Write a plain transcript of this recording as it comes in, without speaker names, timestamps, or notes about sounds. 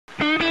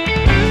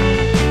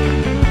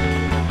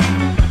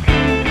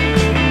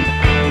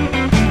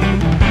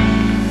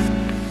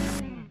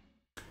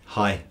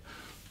Hi,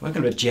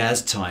 welcome to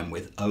Jazz Time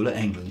with Ola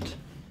Englund.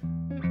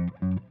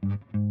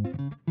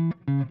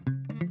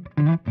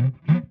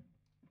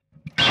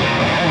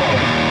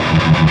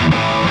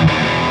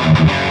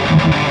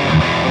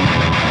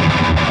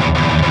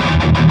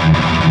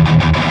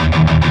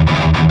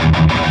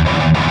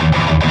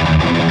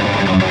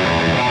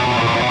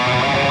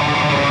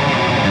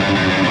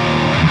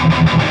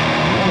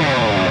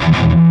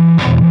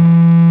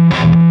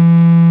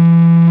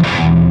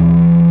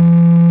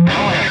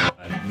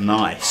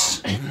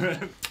 Nice.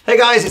 Hey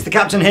guys, it's the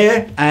Captain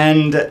here,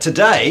 and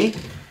today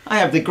I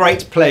have the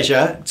great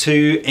pleasure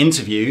to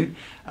interview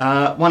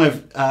one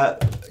of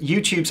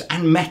YouTube's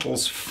and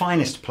metal's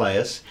finest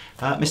players,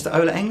 Mr.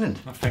 Ola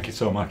Englund. Well, thank you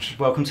so much.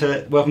 Welcome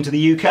to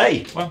the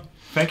UK. Well,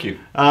 thank you.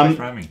 Thanks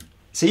for having me.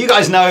 So you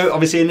guys know,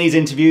 obviously, in these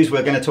interviews,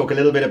 we're going to talk a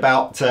little bit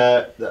about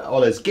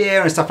Ola's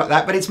gear and stuff like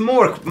that, but it's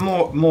more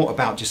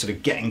about just sort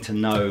of getting to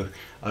know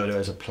Ola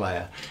as a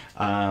player.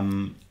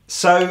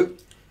 So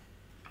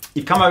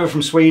you've come over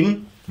from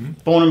Sweden,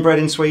 born and bred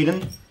in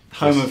Sweden,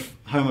 home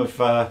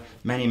of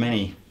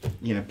many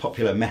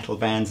popular metal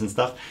bands and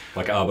stuff.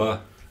 Like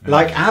ABBA.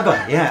 Like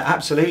ABBA, yeah,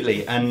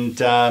 absolutely. And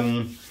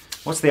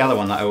what's the other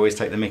one that I always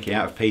take the mickey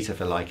out of Peter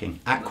for liking?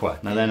 Aqua.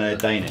 No, they're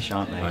Danish,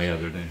 aren't they? Oh yeah,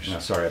 they're Danish. No,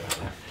 sorry about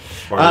that.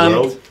 Part of the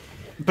world.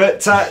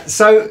 But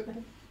so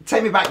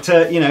take me back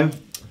to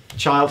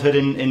childhood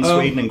in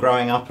Sweden and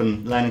growing up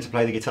and learning to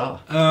play the guitar.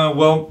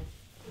 Well,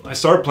 I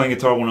started playing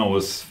guitar when I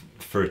was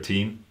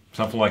 13,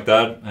 something like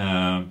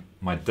that.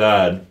 My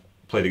dad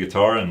played the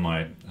guitar, and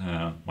my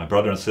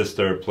brother and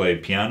sister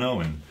played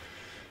piano,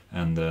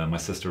 and my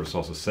sister was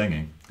also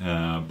singing.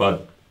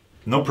 But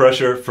no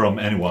pressure from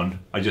anyone.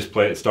 I just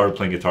started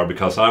playing guitar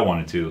because I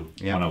wanted to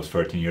when I was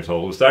 13 years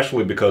old. It was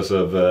actually because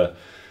of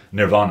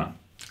Nirvana.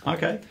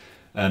 Okay.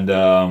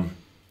 And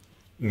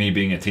me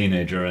being a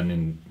teenager,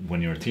 and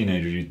when you're a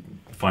teenager, you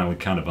finally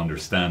kind of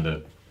understand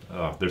that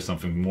there's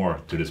something more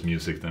to this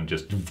music than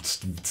just,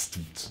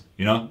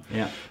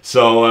 Yeah.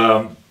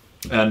 So,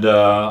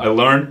 I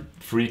learned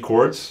 3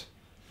 chords,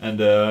 and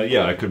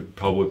yeah, I could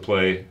probably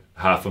play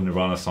half of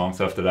Nirvana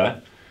songs after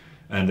that.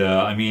 And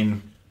I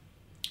mean,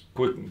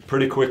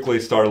 pretty quickly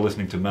started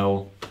listening to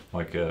metal,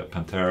 like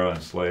Pantera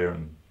and Slayer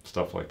and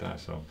stuff like that.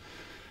 So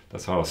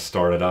that's how I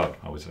started out,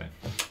 I would say.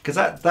 Because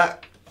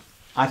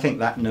I think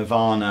that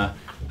Nirvana,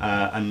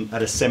 and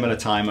at a similar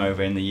time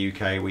over in the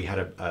UK, we had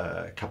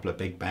a couple of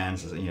big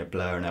bands,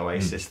 Blur and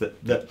Oasis,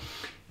 that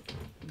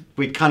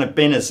we'd kind of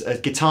been, as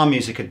guitar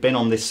music had been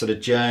on this sort of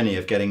journey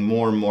of getting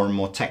more and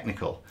more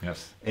technical.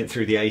 Yes.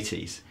 Through the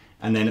 80s.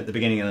 And then at the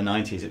beginning of the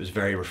 90s, it was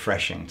very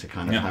refreshing to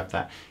kind of have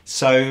that.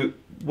 So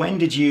when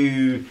did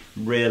you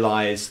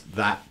realize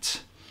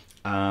that,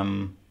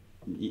 and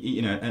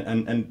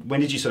when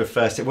did you sort of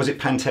first, was it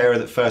Pantera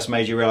that first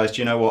made you realize,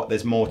 do you know what,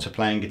 there's more to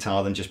playing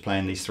guitar than just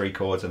playing these 3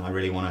 chords, and I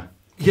really want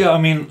to... Yeah, I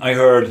mean, I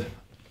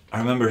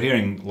remember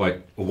hearing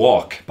like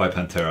Walk by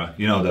Pantera,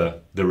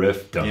 the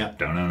riff,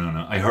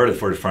 no. I heard it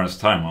for the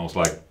first time. I was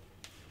like,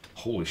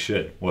 holy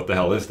shit, what the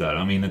hell is that?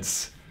 I mean,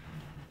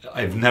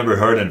 I've never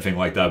heard anything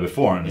like that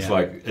before, and it's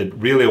like, it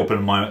really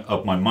opened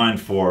up my mind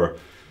for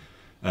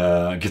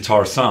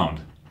guitar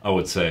sound, I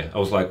would say. I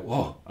was like,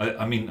 whoa,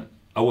 I mean,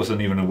 I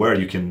wasn't even aware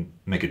you can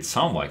make it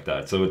sound like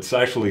that. So it's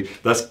actually,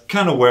 that's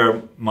kind of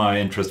where my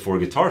interest for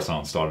guitar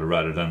sound started,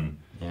 rather than,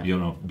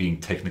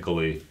 being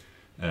technically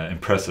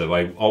impressive.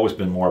 I've always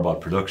been more about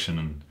production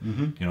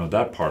and,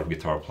 that part of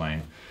guitar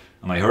playing.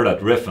 And I heard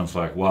that riff and it's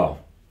like, wow,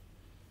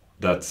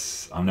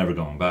 I'm never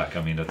going back.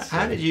 I mean, that's...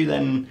 How did you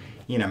then,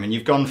 I mean,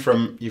 you've gone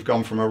from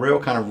a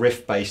real kind of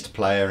riff-based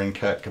player in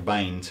Kurt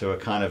Cobain to a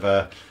kind of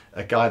a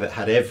guy that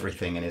had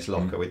everything in his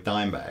locker with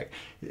Dimebag.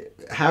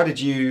 How did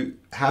you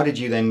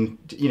then,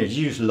 did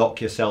you just lock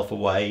yourself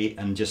away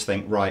and just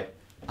think, right,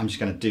 I'm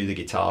just going to do the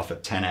guitar for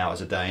 10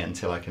 hours a day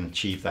until I can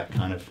achieve that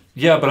kind of...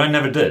 Yeah, but I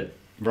never did.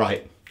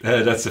 Right.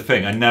 That's the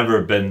thing. I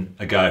never been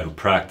a guy who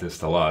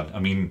practiced a lot. I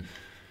mean,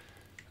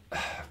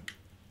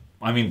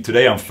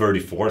 today I'm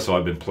 34, so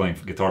I've been playing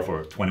guitar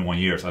for 21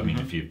 years. I mean,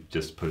 if you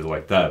just put it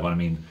like that. But I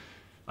mean,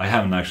 I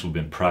haven't actually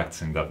been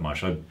practicing that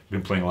much. I've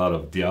been playing a lot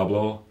of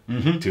Diablo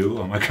 2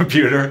 on my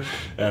computer.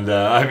 And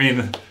I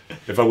mean,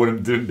 if I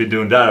wouldn't be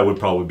doing that, I would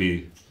probably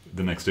be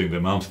the next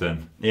Yngwie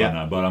Malmsteen.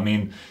 Yeah. But I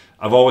mean,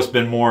 I've always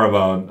been more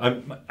about,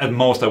 at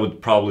most I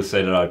would probably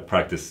say that I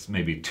practice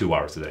maybe 2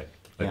 hours a day,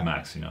 like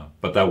max,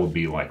 But that would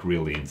be like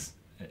really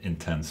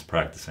intense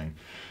practicing.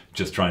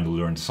 Just trying to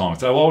learn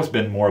songs. I've always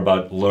been more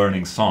about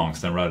learning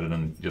songs rather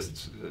than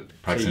just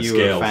practicing scales.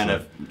 So you were a fan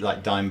of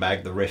like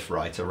Dimebag, the riff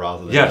writer,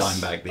 rather than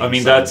Dimebag the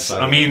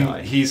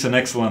guy. He's an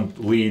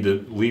excellent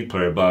lead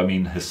player, but I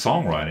mean his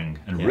songwriting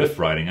and riff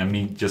writing. I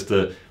mean just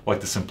the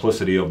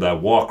simplicity of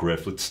that Walk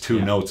riff. It's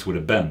 2 notes with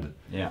a bend.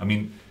 Yeah. I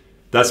mean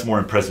that's more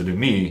impressive to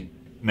me,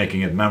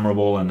 making it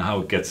memorable and how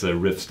it gets a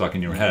riff stuck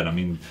in your head. I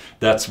mean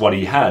that's what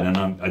he had, and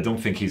I don't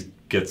think he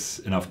gets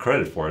enough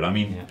credit for it. I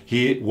mean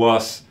he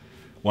was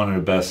one of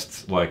the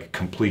best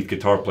complete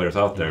guitar players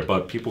out there,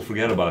 but people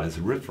forget about his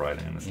riff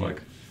writing, and it's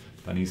like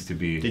That needs to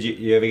be. Did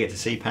you ever get to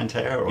see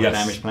Pantera or Yes.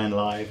 Damageplan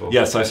live? Or?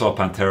 Yes, I saw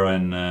Pantera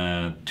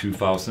in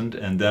 2000,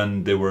 and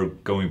then they were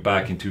going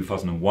back in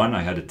 2001.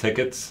 I had the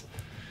tickets,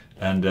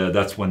 and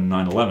that's when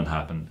 9/11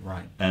 happened.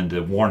 Right. And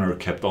Warner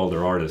kept all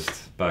their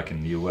artists back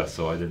in the US,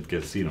 so I didn't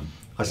get to see them.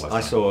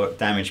 I saw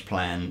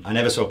Damageplan. I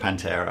never saw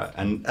Pantera,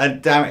 and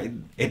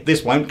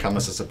this won't come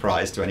as a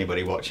surprise to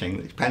anybody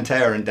watching.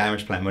 Pantera and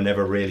Damageplan were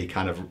never really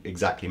kind of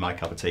exactly my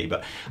cup of tea,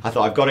 but I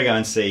thought I've got to go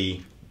and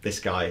see this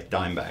guy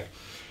Dimebag.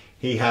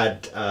 He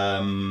had,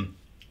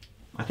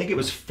 I think it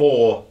was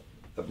 4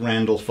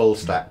 Randall full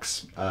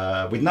stacks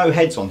with no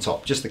heads on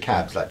top, just the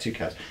cabs, like 2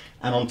 cabs.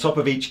 And on top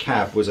of each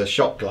cab was a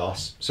shot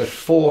glass, so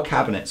 4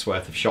 cabinets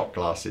worth of shot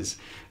glasses,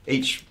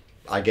 each,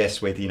 I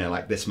guess, with, you know,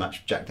 like this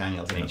much Jack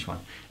Daniels in each one.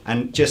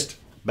 And just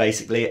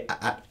basically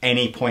at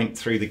any point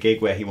through the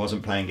gig where he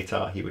wasn't playing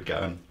guitar, he would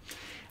go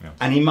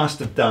and he must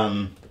have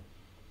done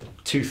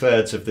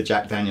 2/3 of the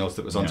Jack Daniels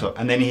that was on top.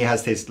 And then he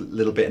has his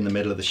little bit in the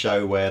middle of the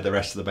show where the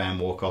rest of the band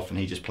walk off and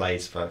he just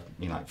plays for,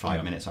 you know, like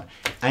 5 minutes.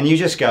 And you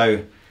just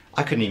go,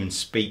 I couldn't even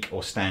speak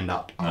or stand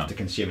up after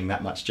consuming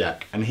that much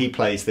Jack. And he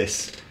plays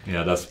this.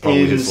 Yeah, that's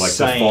probably his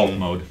like default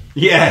mode.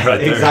 Yeah, right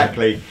there.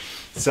 exactly.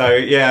 So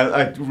yeah,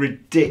 a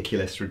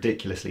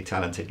ridiculously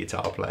talented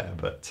guitar player.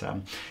 But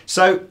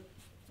so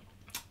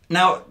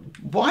now,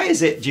 why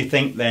is it, do you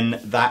think then,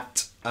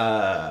 that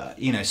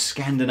you know,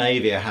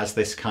 Scandinavia has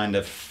this kind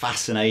of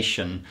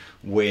fascination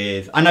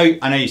with? I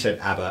know you said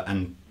ABBA,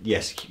 and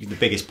yes, the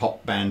biggest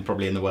pop band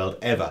probably in the world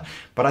ever.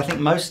 But I think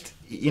most,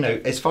 you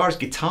know, as far as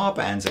guitar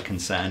bands are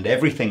concerned,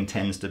 everything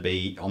tends to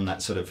be on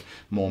that sort of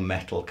more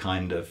metal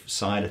kind of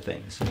side of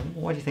things.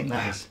 Why do you think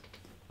that is?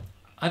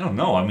 I don't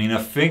know. I mean,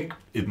 I think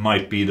it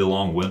might be the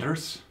long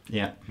winters.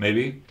 Yeah.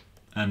 Maybe.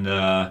 And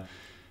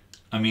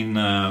I mean,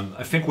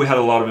 I think we had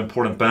a lot of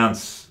important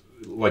bands,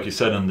 like you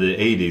said, in the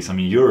 80s. I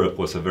mean, Europe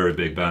was a very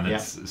big band.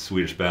 It's a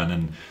Swedish band.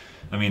 And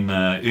I mean,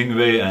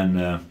 Yngwie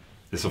and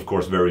is of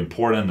course very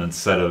important and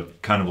set a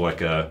kind of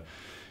like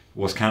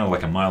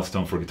a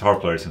milestone for guitar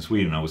players in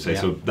Sweden, I would say.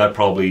 So that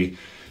probably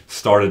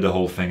started the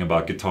whole thing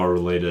about guitar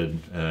related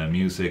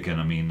music. And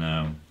I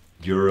mean,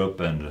 Europe,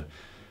 and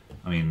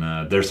I mean,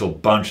 there's a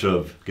bunch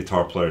of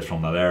guitar players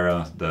from that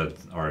era that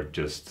are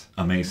just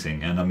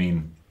amazing. And I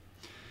mean,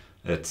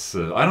 it's,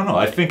 I don't know,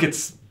 I think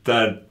it's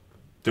that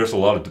there's a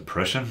lot of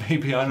depression,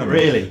 maybe. I don't know.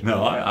 Really?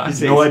 No, I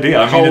have no idea.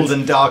 I mean, cold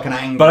and dark and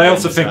angry. But I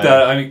also think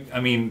that, I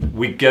mean,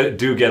 we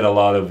do get a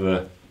lot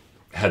of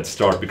head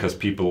start because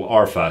people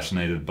are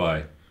fascinated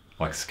by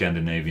like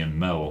Scandinavian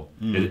metal.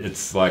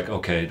 It's like,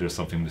 okay, there's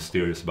something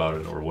mysterious about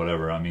it or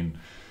whatever. I mean,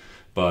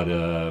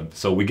 but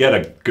so we get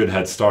a good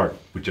head start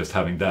with just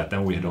having that.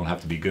 Then we don't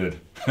have to be good.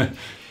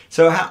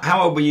 So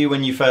how old were you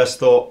when you first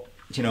thought,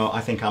 you know,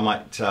 I think I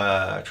might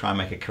try and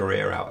make a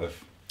career out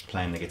of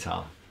playing the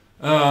guitar?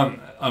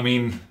 I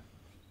mean,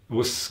 it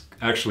was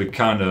actually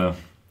kind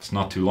of, it's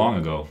not too long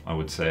ago, I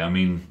would say. I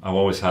mean, I've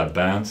always had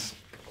bands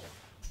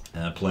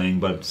playing,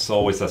 but it's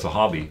always as a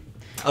hobby.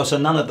 Oh, so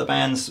none of the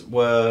bands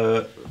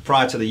were,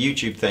 prior to the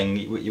YouTube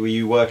thing, were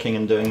you working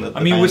and doing the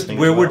I mean,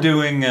 we were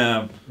doing,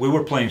 we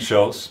were playing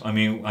shows. I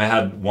mean, I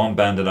had one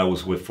band that I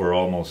was with for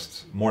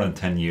almost more than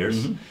 10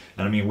 years. And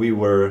I mean, we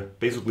were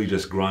basically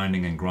just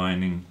grinding and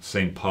grinding,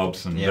 same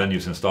pubs and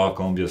venues in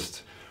Stockholm,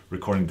 just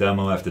recording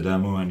demo after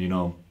demo, and you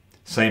know,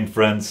 same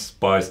friends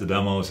buys the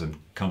demos and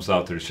comes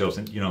out to the shows,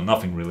 and you know,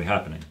 nothing really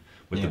happening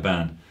with the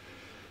band.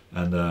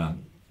 And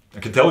I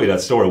can tell you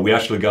that story. We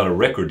actually got a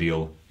record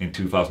deal in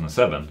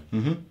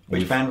 2007.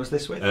 Which band was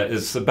this with?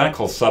 It's a band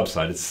called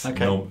Subside. It's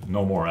no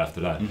more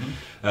after that.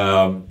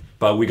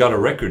 But we got a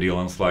record deal,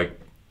 and it's like,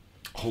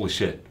 holy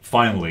shit,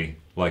 finally,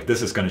 like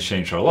this is going to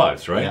change our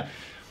lives, right? Yeah.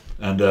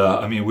 And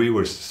I mean, we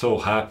were so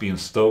happy and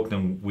stoked,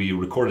 and we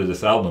recorded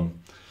this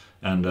album.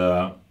 And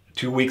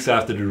 2 weeks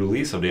after the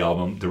release of the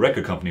album, the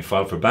record company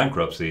filed for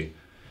bankruptcy.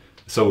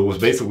 So it was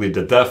basically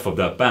the death of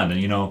that band.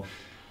 And you know,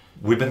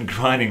 we've been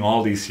grinding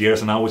all these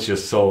years, and I was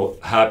just so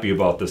happy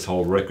about this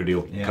whole record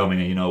deal coming.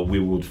 And you know, we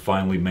would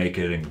finally make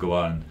it and go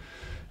out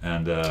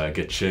and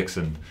get chicks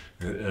and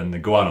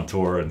go out on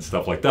tour and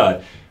stuff like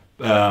that.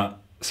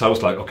 So I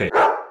was like, okay,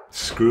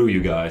 screw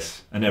you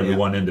guys and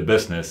everyone in the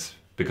business,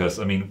 because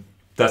I mean,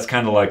 that's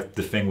kind of like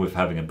the thing with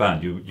having a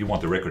band. You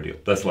want the record deal.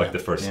 That's like the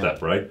first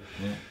step, right?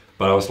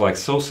 But I was like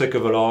so sick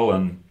of it all,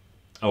 and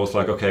I was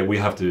like, okay, we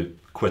have to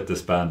quit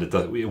this band.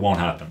 It won't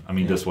happen. I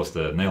mean, this was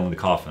the nail in the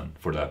coffin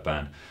for that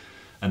band.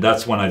 And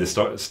that's when I just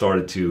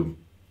started to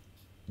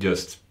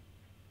just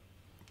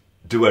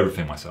do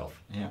everything myself.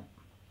 Yeah.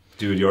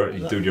 Do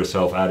it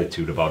yourself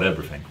attitude about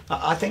everything.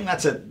 I think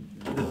that's the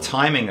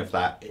timing of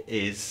that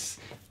is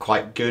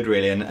quite good,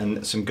 really,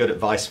 and some good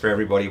advice for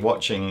everybody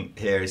watching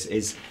here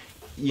is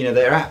you know,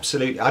 they're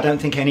absolute. I don't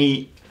think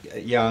any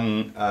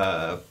young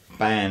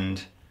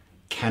band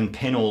can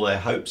pin all their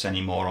hopes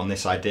anymore on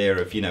this idea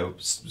of, you know,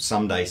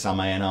 someday some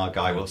A&R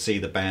guy will see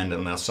the band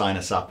and they'll sign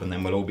us up and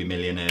then we'll all be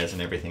millionaires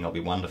and everything will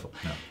be wonderful.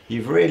 No.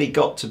 You've really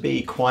got to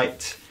be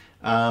quite,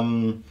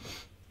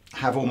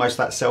 have almost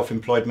that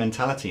self-employed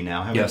mentality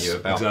now, haven't you,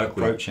 about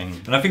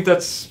approaching. And I think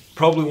that's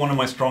probably one of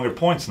my stronger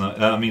points.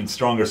 I mean,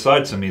 stronger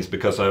sides of me is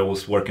because I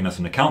was working as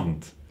an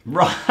accountant.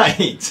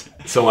 Right.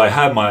 So I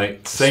had my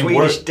same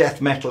Swedish work.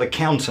 death metal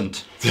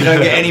accountant. You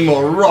don't get any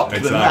more rock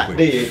than that,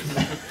 do you?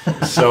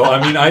 So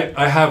I mean,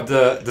 I have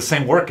the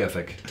same work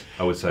ethic,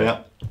 I would say.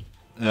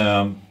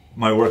 Yeah.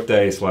 My work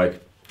day is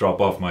like drop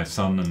off my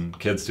son and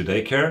kids to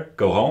daycare,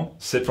 go home,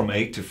 sit from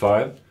 8 to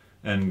 5,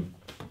 and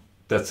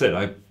that's it.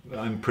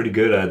 I'm pretty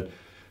good at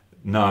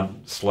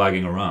not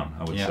slagging around,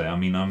 I would say. I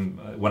mean,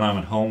 when I'm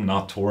at home,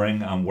 not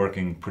touring, I'm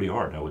working pretty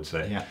hard, I would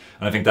say. Yeah.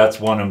 And I think that's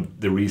one of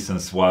the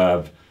reasons why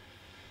I've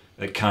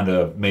kind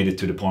of made it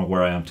to the point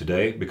where I am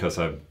today, because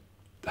I've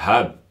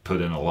had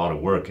put in a lot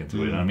of work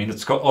into it. I mean,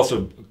 it's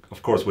also,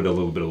 of course, with a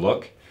little bit of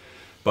luck,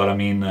 but I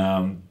mean,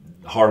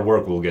 hard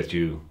work will get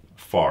you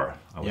far,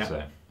 I would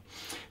say.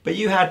 But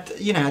you had,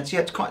 you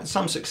had quite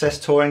some success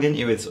touring, didn't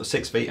you, with sort of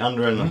 6 Feet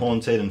Under and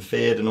Haunted and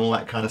Feared and all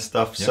that kind of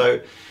stuff.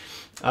 So,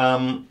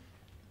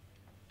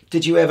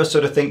 did you ever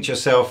sort of think to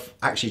yourself,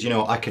 actually, do you know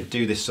what, I could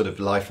do this sort of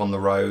life on the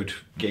road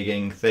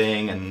gigging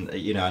thing, and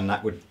and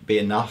that would be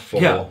enough?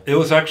 Or? Yeah, it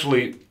was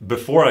actually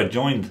before I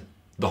joined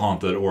the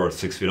Haunted or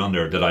 6 Feet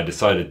Under that I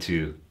decided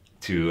to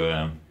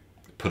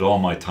put all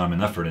my time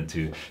and effort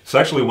into. So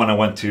actually, when I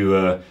went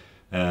to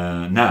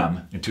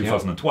NAMM in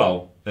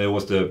 2012, it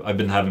was I've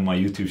been having my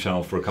YouTube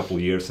channel for a couple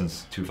of years,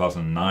 since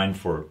 2009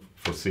 for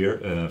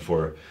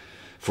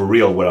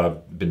real, where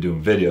I've been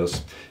doing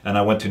videos. And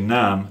I went to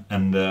NAMM,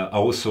 and I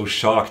was so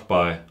shocked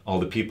by all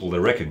the people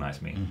that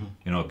recognized me.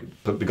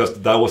 Because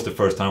that was the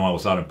first time I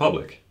was out in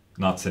public,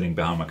 not sitting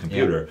behind my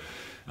computer.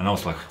 And I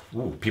was like,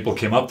 ooh, people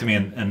came up to me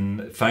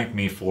and thanked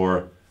me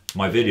for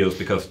my videos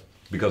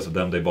because of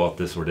them they bought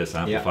this or this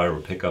amplifier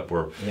or pickup,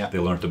 or they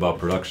learned about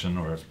production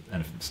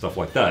and stuff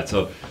like that.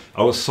 So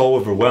I was so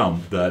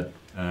overwhelmed that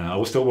I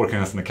was still working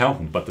as an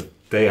accountant, but the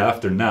day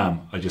after NAMM,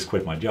 I just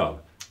quit my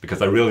job,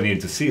 because I really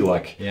needed to see,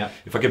 like,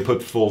 if I can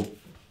put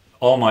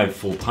all my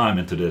full time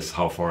into this,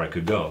 how far I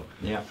could go.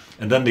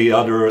 And then the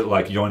other,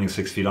 like joining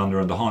 6 Feet Under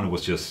and the Haunted,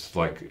 was just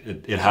like,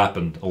 it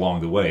happened along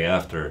the way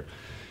after.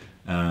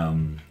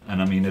 And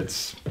I mean,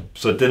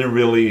 so it didn't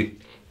really,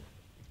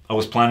 I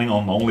was planning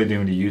on only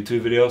doing the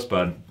YouTube videos,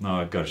 but now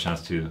I got a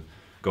chance to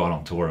go out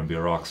on tour and be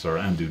a rock star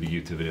and do the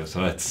YouTube videos,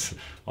 so it's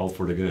all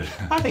for the good.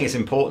 I think it's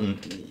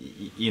important,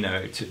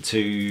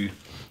 to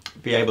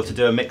be able to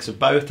do a mix of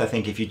both. I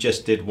think if you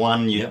just did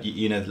one,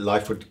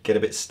 life would get a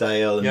bit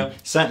stale. And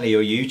certainly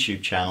your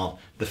YouTube channel,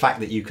 the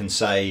fact that you can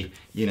say,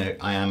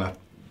 I am a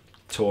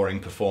touring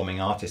performing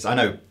artist. I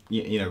know,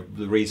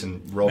 the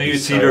reason Rob. Maybe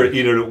it's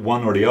either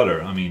one or the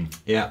other. I mean,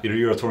 either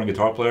you're a touring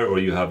guitar player or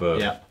you have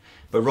a.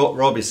 But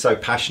Rob is so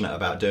passionate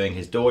about doing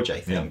his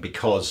Dorje thing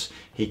because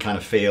he kind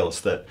of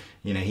feels that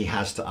he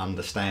has to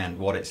understand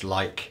what it's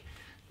like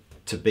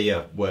to be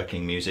a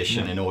working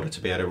musician in order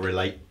to be able to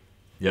relate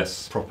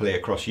properly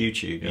across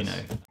YouTube.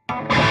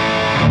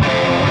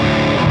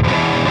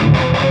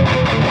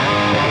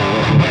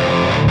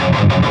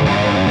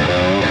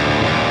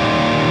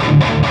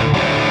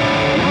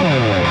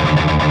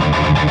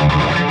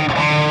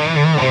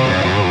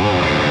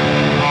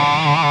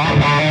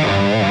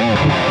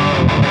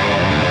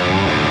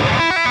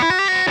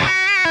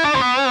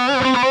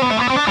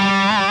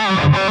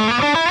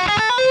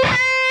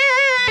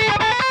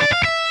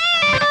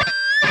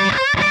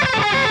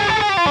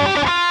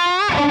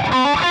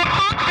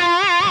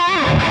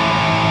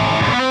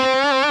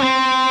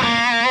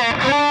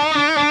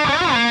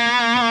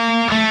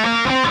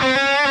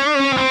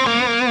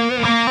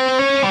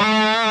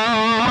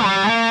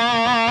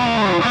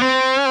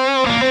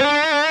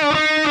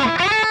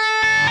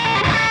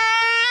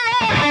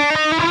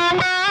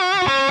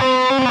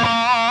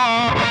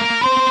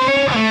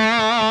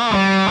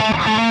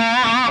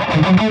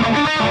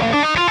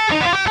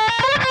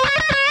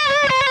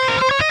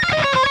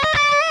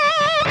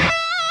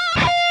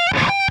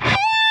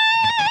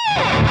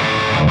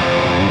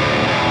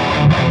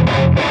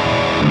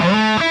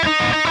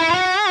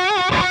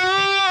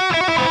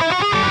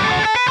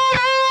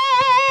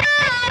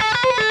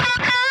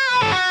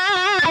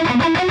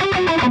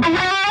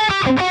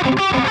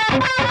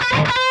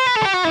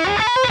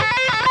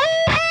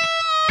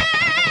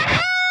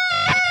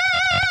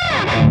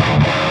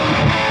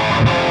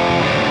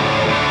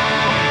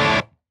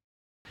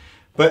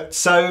 But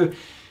so,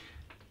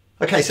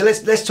 okay, so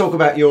let's talk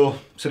about your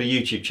sort of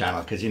YouTube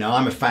channel, because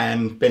I'm a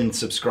fan, been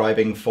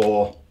subscribing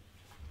for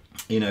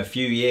a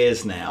few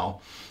years now,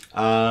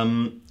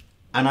 and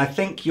I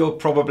think you're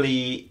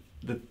probably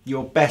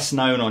you're best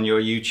known on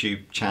your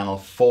YouTube channel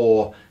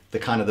for the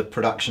kind of the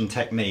production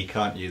technique,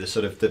 aren't you? The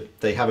sort of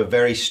they have a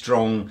very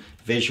strong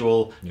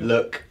visual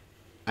look,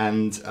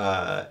 and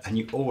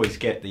you always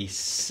get these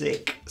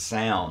sick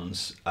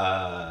sounds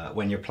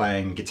when you're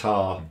playing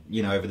guitar,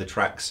 over the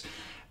tracks.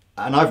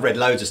 And I've read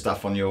loads of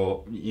stuff on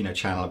your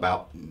channel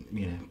about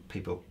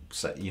people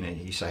say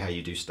you say how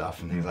you do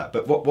stuff and things like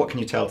that. But what can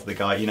you tell to the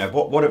guy?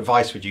 What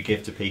advice would you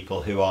give to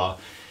people who are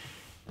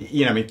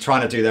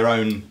trying to do their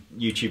own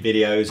YouTube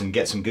videos and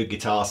get some good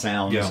guitar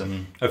sounds?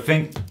 And I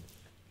think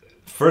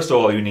first of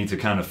all you need to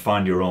kind of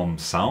find your own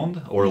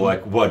sound, or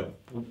like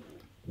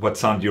what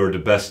sound you're the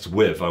best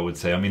with, I would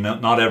say. I mean,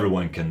 not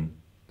everyone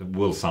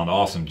will sound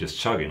awesome just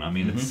chugging. I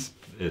mean,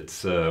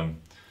 it's kind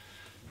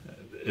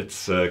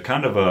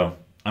of a.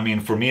 I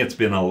mean, for me, it's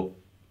been a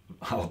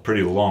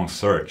pretty long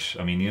search.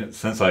 I mean,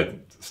 since I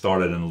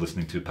started and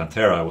listening to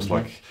Pantera, I was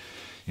like,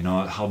 you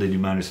know, how did you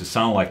manage to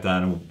sound like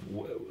that? And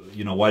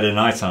you know, why didn't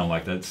I sound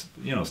like that? It's,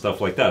 you know, stuff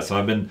like that. So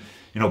I've been,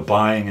 you know,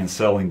 buying and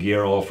selling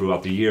gear all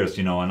throughout the years,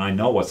 you know, and I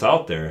know what's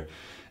out there,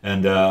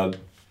 and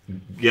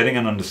getting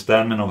an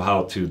understanding of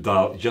how to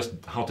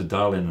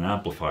dial in an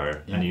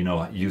amplifier, and you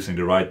know, using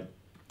the right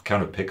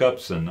kind of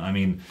pickups. And I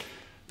mean,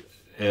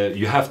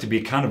 you have to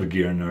be kind of a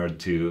gear nerd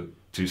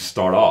to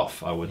start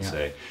off, I would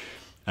say.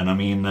 And I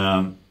mean,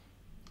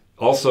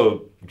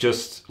 also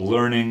just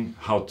learning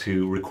how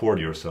to record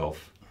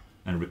yourself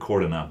and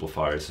record an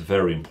amplifier is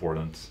very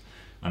important.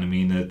 And I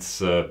mean,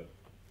 it's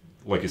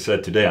like you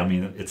said today, I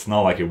mean, it's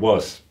not like it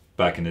was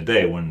back in the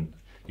day when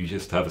you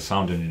just have a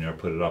sound engineer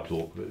put it up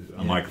to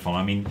a microphone.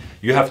 I mean,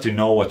 you have to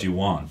know what you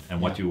want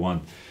and what you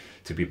want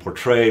to be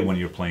portrayed when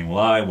you're playing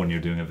live, when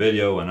you're doing a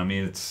video. And I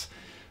mean, it's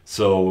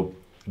so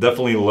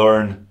definitely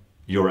learn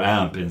your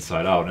amp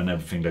inside out and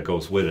everything that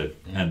goes with it,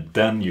 and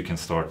then you can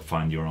start to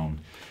find your own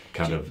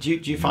kind of. Do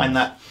you find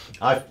that?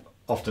 I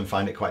often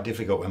find it quite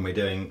difficult when we're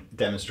doing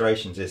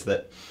demonstrations. Is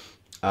that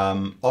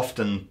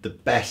often the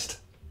best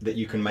that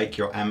you can make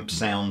your amp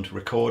sound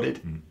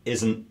recorded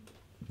isn't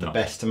the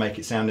best to make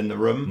it sound in the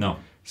room. No.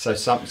 So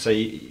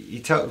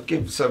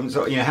give some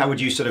sort. You know, how would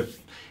you sort of?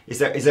 Is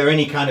there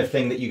any kind of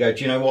thing that you go?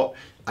 Do you know what?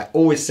 I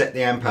always set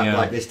the amp up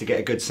like this to get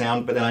a good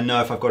sound, but then I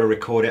know if I've got to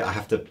record it, I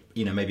have to,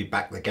 you know, maybe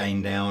back the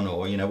gain down,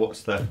 or you know,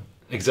 what's the.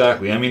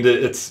 Exactly. I mean,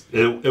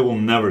 it will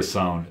never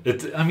sound.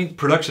 I mean,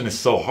 production is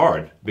so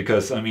hard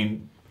because I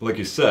mean, like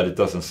you said, it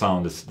doesn't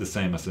sound the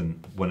same as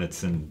when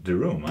it's in the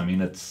room. I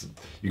mean,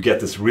 you get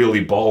this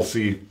really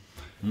ballsy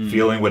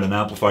feeling with an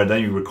amplifier,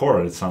 then you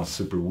record it. It sounds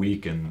super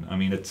weak, and I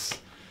mean, it's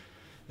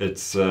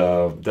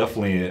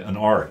definitely an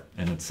art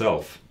in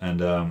itself.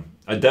 And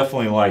I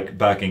definitely like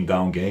backing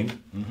down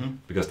gain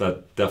because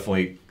that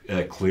definitely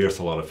clears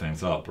a lot of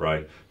things up,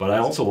 right? But I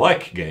also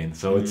like gain,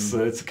 so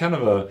it's kind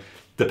of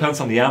depends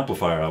on the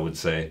amplifier, I would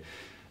say.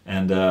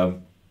 And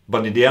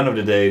but at the end of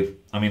the day,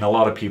 I mean, a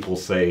lot of people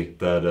say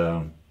that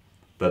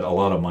that a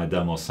lot of my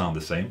demos sound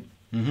the same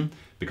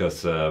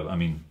because I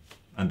mean,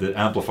 and the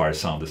amplifiers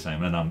sound the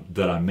same, and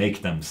that I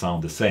make them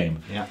sound the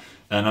same. Yeah.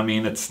 And I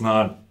mean, it's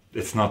not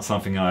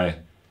something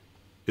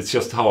it's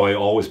just how I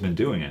always been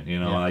doing it, you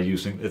know.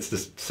 It's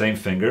the same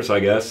fingers, I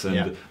guess,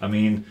 and I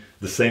mean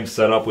the same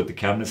setup with the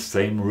cabinets,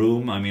 same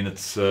room. I mean,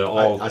 it's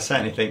all. I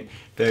certainly think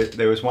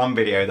there was one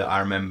video that I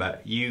remember.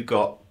 You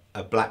got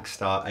a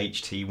Blackstar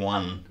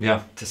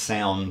HT1 to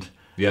sound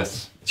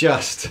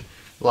just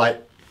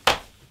like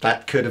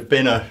that could have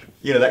been a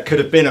that could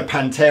have been a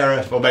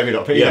Pantera, or maybe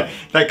not, but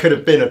that could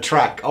have been a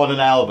track on an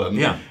album.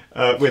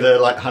 With a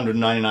like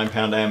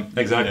 £199 amp.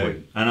 Exactly, you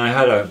know. And I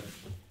had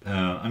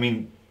I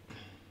mean.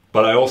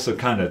 But I also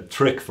kind of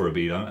trick for a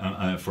beat,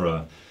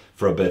 for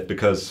a bit,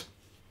 because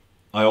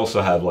I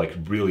also have like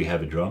really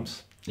heavy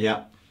drums,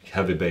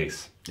 heavy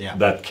bass,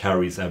 that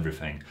carries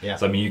everything.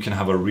 So I mean, you can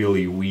have a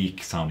really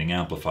weak sounding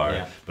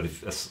amplifier, but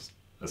if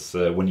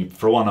when you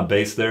throw on a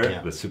bass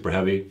there that's super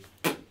heavy,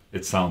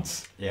 it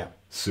sounds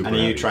super. And are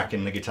you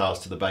tracking the guitars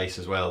to the bass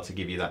as well to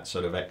give you that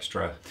sort of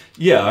extra?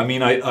 Yeah, I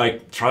mean, I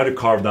try to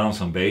carve down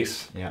some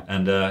bass,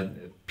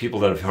 and people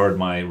that have heard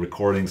my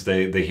recordings,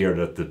 they hear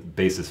that the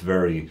bass is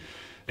very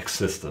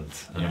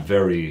existent and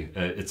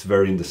it's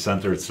very in the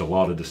center. It's a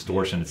lot of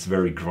distortion. It's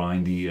very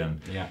grindy,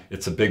 and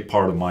it's a big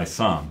part of my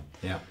sound.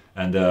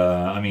 And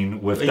I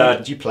mean, with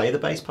that, do you play the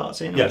bass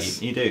parts in?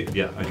 Yes, you do.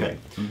 Yeah, okay.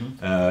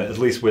 At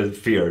least with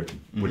Feared,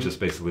 which is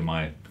basically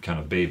my kind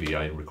of baby.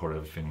 I record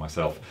everything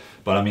myself.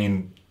 But I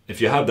mean,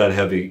 if you have that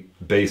heavy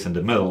bass in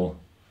the middle,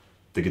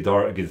 the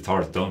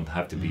guitars don't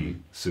have to be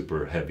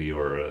super heavy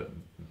or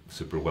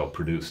super well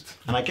produced.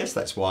 And I guess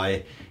that's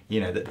why, you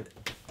know, that.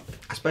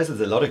 I suppose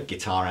there's a lot of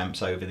guitar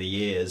amps over the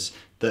years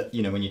that,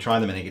 you know, when you try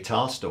them in a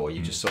guitar store,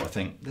 you just sort of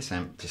think, this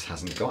amp just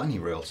hasn't got any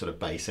real sort of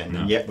bass end.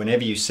 And yet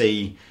whenever you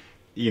see,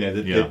 you know,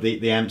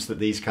 the amps that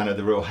these kind of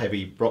the real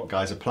heavy rock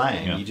guys are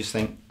playing, you just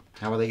think,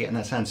 how are they getting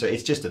that sound? So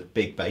it's just a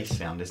big bass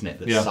sound, isn't it,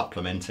 that's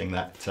supplementing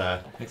that.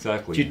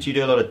 Exactly. Do you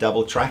do a lot of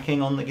double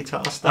tracking on the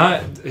guitar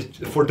stuff?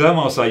 For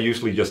demos, I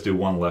usually just do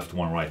one left,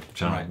 one right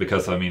channel,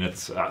 because I mean,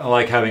 I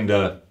like having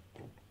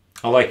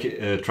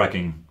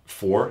tracking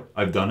 4.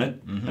 I've done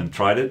it and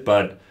tried it,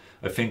 but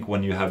I think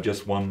when you have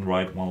just one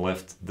right, one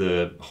left,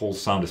 the whole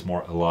sound is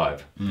more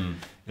alive in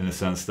the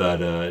sense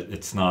that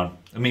it's not.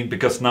 I mean,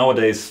 because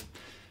nowadays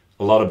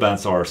a lot of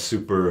bands are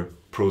super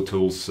Pro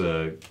Tools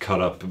cut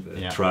up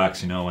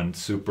tracks, you know, and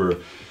super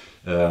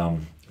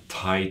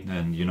tight,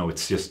 and you know,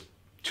 it's just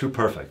too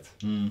perfect.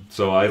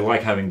 So I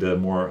like having the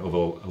more of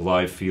a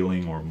live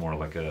feeling, or more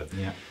like a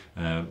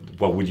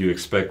what would you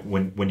expect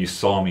when you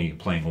saw me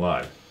playing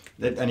live.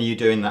 And are you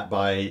doing that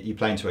by you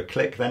playing to a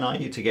click? Then are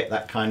you to get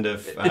that kind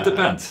of it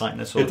depends.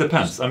 tightness? It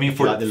depends. I mean,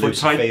 for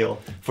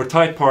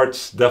tight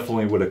parts,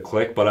 definitely with a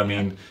click. But I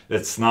mean,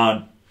 it's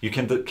not. you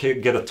can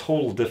get a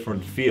total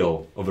different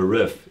feel of a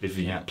riff if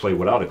you play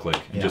without a click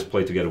and just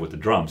play together with the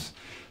drums.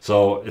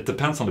 So it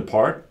depends on the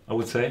part, I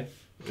would say.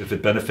 If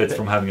it benefits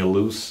from having a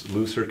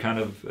looser kind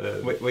of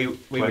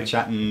we were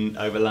chatting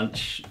over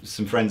lunch,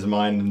 some friends of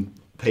mine and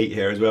Pete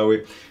here as well.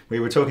 We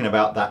were talking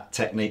about that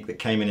technique that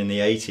came in the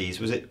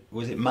 80s.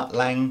 Was it Mutt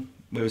Lang?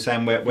 We were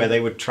saying where they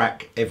would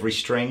track every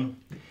string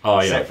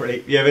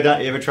separately. You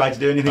ever tried to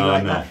do anything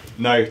like that?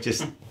 No,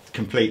 just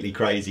completely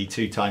crazy,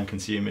 too time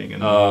consuming.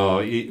 And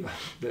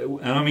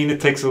and I mean,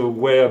 it takes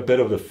away a bit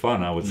of the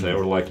fun, I would say,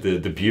 or like the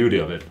beauty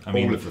of it. I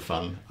mean, all of the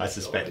fun, I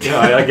suspect. Yeah,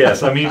 I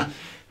guess. I mean,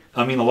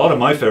 a lot of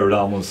my favorite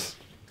albums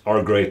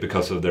are great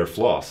because of their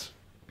flaws,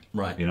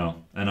 right? You know,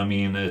 and I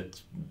mean,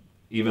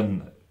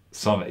 even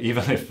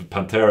if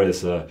Pantera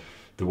is the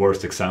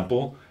worst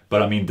example,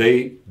 but I mean,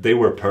 they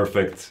were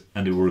perfect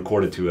and they were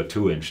recorded to a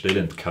 2-inch. They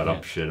didn't cut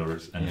up shit or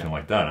anything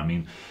like that. I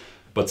mean,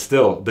 but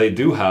still, they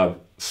do have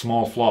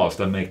small flaws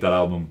that make that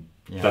album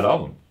that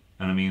album.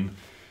 And I mean,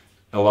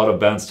 a lot of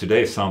bands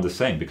today sound the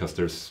same because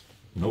there's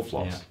no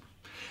flaws. Yeah.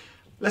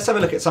 Let's have a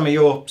look at some of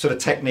your sort of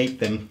technique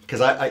then,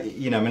 because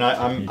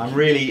I'm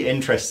really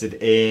interested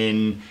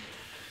in,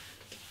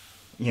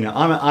 you know,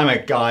 I'm a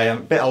guy, I'm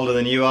a bit older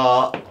than you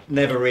are,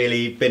 never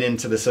really been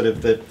into the sort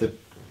of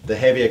the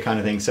heavier kind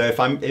of thing. So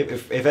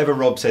if ever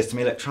Rob says to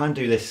me, look, try and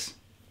do this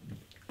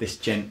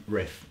gent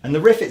riff, and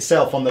the riff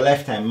itself on the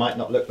left hand might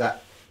not look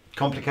that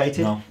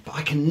complicated, but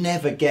I can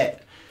never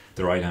get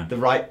the right hand, the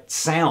right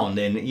sound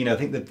in. You know, I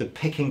think that the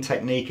picking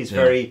technique is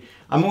very.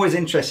 I'm always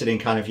interested in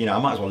kind of, you know, I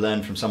might as well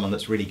learn from someone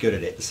that's really good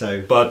at it.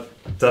 So, but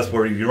that's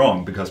where you're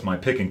wrong, because my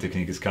picking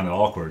technique is kind of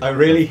awkward. Oh,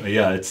 really?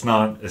 Yeah, it's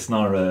not. It's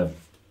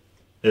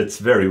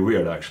very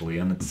weird actually,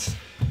 and it's.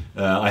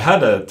 I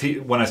had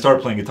when I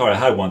started playing guitar, I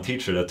had one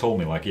teacher that told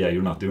me like, yeah,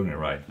 you're not doing it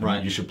right.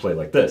 Right. You should play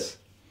like this.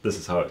 This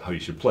is how you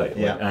should play.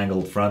 Yeah. Like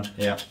angled front.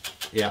 Yeah.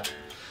 Yeah.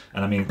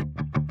 And I mean.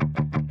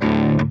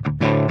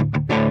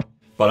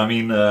 But I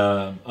mean,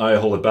 I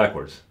hold it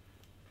backwards.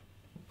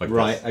 Like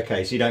right, this.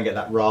 okay, so you don't get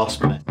that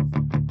rasp.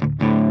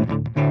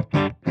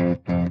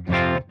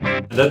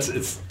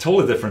 It's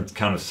totally different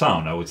kind of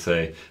sound, I would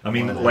say. I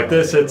mean, like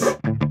this, it's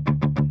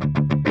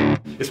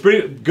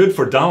pretty good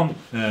for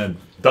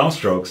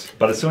downstrokes,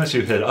 but as soon as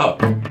you hit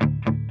up,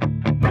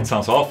 it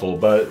sounds awful.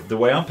 But the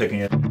way I'm picking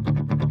it,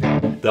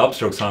 the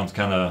upstroke sounds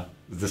kind of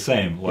the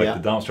same,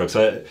 like the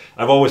downstrokes.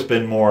 I've always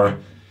been more,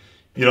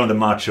 you know, the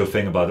macho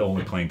thing about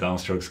only playing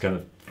downstrokes kind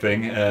of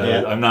thing.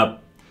 I'm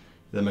not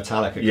the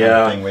Metallica kind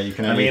of thing where you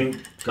can.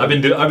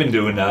 I've been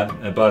doing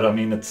that, but I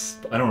mean, I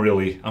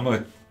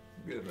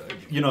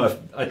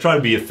try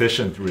to be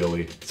efficient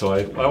really, so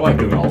I like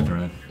doing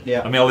alternate.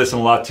 Yeah. I mean, I listen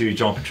a lot to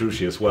John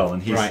Petrucci as well,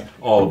 and he's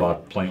all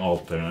about playing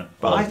alternate.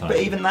 But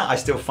even that, I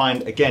still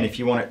find, again, if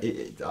you want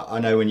to, I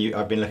know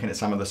I've been looking at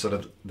some of the sort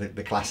of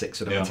the classic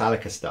sort of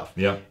Metallica stuff.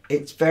 Yeah.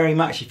 It's very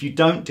much, if you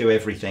don't do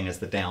everything as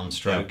the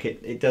downstroke,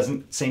 it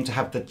doesn't seem to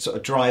have the sort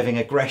of driving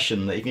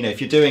aggression that,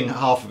 if you're doing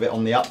half of it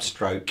on the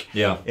upstroke,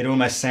 it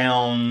almost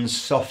sounds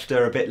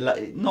softer, a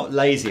bit, not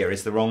lazier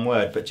is the wrong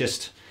word, but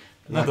just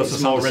like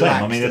it's more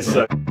relaxed. I mean, it's.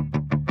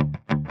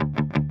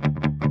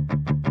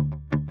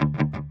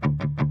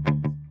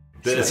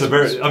 It's a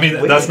very. I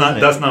mean, that's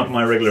not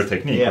my regular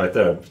technique right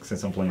there.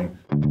 Since I'm playing.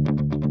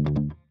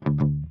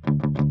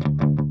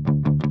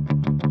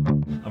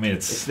 I mean,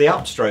 it's the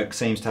upstroke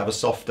seems to have a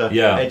softer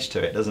edge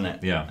to it, doesn't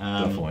it? Yeah,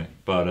 definitely.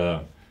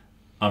 But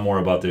I'm more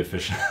about the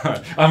efficient.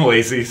 I'm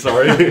lazy,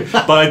 sorry,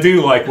 but I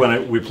do like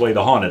when we play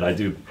the Haunted. I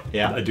do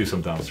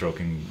some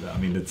downstroking. I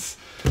mean,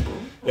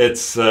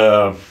 it's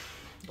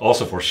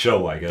also for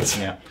show, I guess.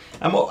 Yeah.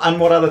 And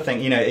what other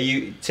thing? Are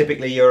you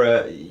typically you're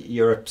a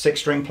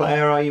 6-string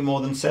player? Are you more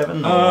than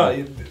 7?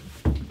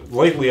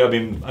 Lately, I've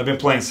been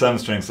playing 7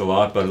 strings a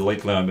lot, but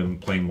lately I've been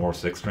playing more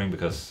 6-string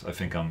because I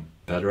think I'm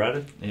better at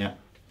it. Yeah.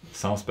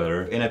 Sounds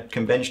better. In a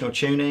conventional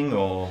tuning,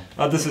 or?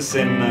 This is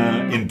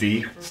in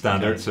D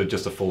standard, so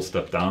just a full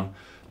step down.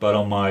 But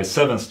on my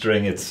 7th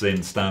string, it's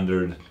in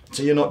standard.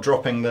 So you're not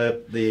dropping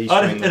the E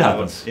string? It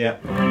happens. Yeah.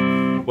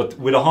 But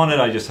with a Haunted,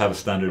 I just have a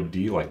standard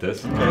D like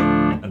this. Okay.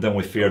 And then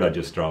with Feared, I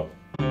just drop.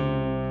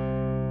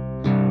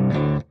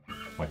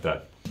 Like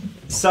that.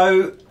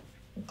 So,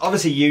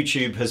 obviously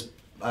YouTube has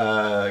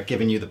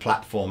given you the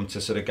platform to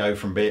sort of go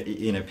from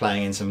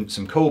playing in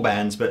some cool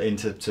bands, but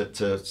into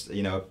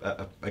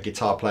a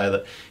guitar player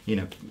that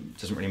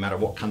doesn't really matter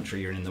what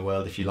country you're in the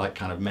world. If you like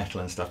kind of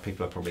metal and stuff,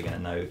 people are probably going to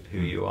know who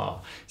you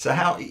are. So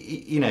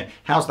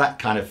how's that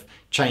kind of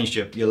changed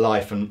your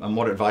life, and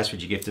what advice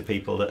would you give to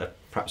people that are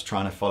perhaps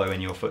trying to follow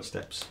in your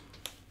footsteps?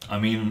 I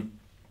mean,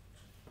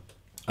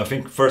 I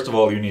think first of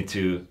all you need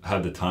to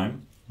have the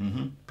time.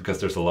 Mm-hmm. Because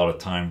there's a lot of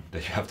time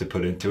that you have to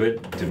put into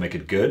it to make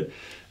it good.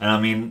 And I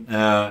mean,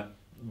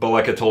 but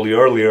like I told you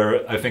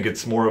earlier, I think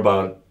it's more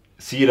about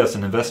see it as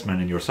an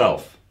investment in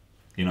yourself,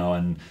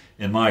 and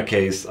in my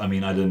case, I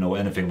mean, I didn't know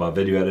anything about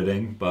video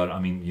editing, but I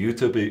mean,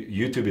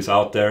 YouTube is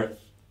out there.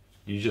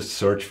 You just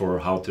search for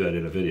how to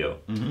edit a video.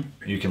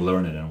 Mm-hmm. You can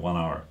learn it in 1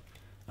 hour.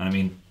 And I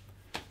mean,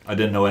 I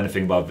didn't know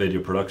anything about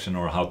video production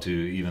or how to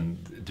even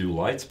do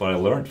lights, but I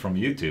learned from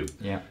YouTube.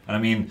 Yeah. And I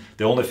mean,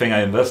 the only thing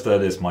I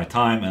invested is my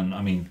time, and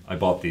I mean, I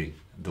bought the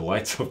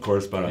lights, of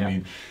course, but I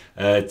mean,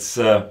 it's.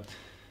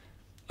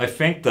 I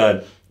think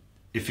that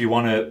if you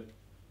want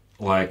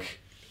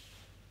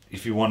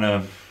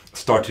to,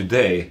 start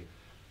today,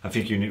 I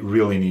think you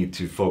really need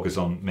to focus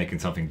on making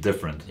something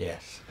different.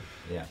 Yes.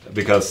 Yeah.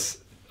 Because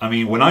I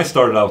mean, when I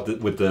started out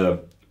with the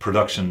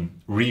production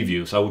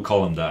reviews, I would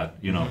call them that.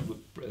 You know,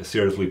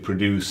 seriously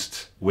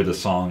produced with a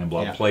song and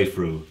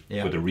playthrough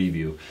with a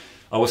review.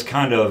 I was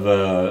kind of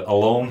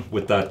alone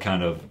with that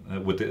kind of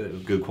with the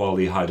good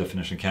quality high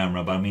definition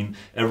camera. But I mean,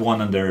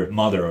 everyone and their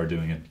mother are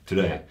doing it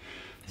today. Yeah.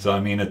 So I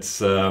mean,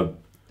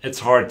 it's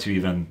hard to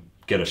even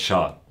get a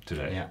shot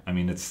today. Yeah. I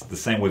mean, it's the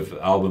same with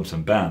albums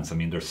and bands. I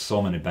mean, there's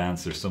so many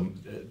bands. There's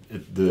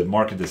the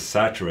market is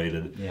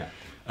saturated. Yeah.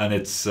 And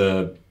it's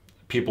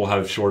people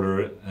have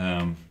shorter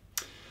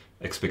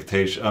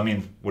expectation. I mean,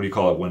 what do you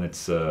call it when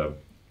it's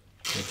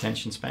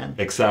attention span?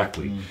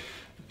 Exactly,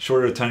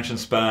 shorter attention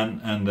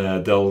span, and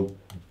they'll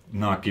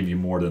not give you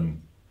more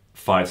than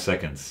 5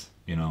 seconds.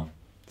 You know,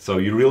 so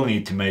you really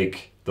need to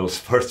make those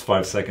first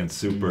 5 seconds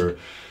super.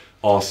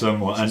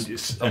 Awesome. And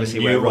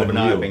obviously where Rob and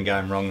I have been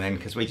going wrong then,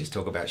 because we just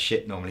talk about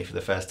shit normally for the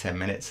first 10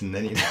 minutes and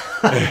then you know.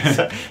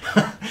 So,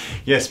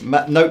 yes,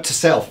 note to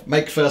self,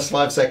 make first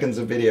 5 seconds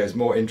of videos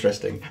more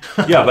interesting.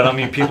 Yeah, but I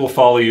mean people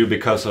follow you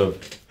because of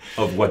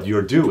what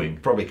you're doing.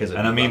 Probably because of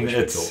and I mean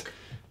it's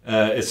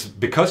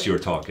because you're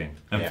talking,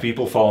 and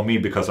people follow me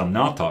because I'm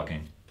not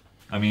talking.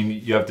 I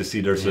mean, you have to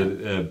see there's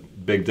a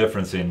big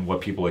difference in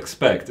what people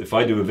expect. If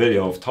I do a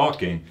video of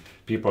talking,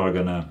 people are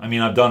gonna, I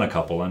mean, I've done a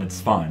couple and it's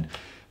fine.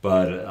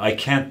 But I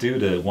can't do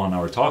the 1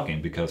 hour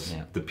talking because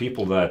the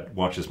people that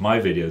watches my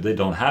video, they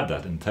don't have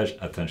that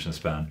attention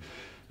span,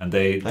 and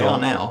they are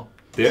now.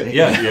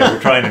 We're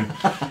trying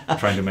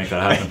to make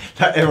that happen.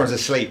 Everyone's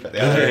asleep at the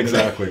other end.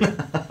 Exactly.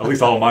 At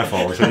least all of my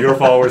followers. And your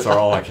followers are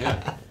all like,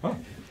 yeah, oh,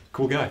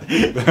 cool guy.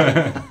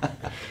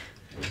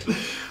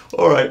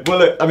 All right. Well,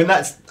 look, I mean,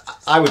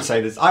 I would say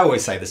this. I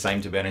always say the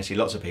same, to be honest.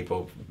 Lots of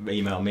people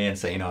email me and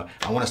say, you know,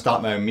 I want to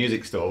start my own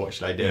music store. What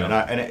should I do?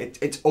 Yeah. And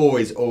it's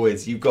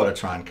always you've got to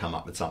try and come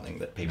up with something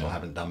that people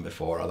haven't done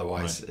before.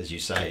 Otherwise, as you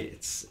say,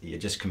 you're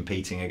just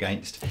competing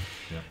against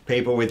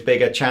people with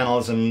bigger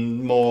channels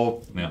and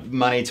more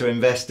money to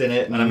invest in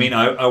it. And I mean,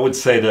 I would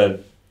say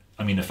that.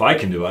 I mean, if I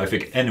can do it, I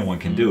think anyone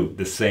can do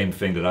the same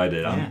thing that I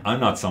did.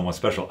 I'm not someone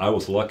special. I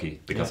was lucky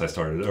because I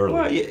started early.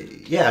 Well,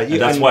 and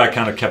that's why I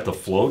kind of kept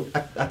afloat.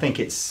 I think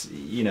it's,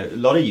 you know, a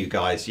lot of you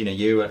guys, you know,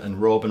 you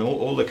and Rob and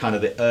all the kind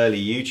of the early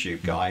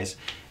YouTube guys,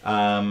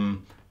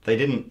 they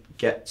didn't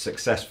get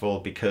successful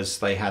because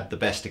they had the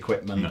best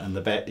equipment and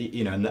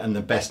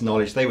the best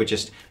knowledge. They were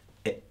just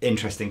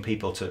interesting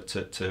people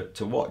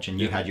to watch,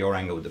 and you had your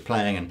angle with the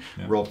playing,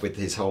 and Rob with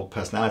his whole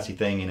personality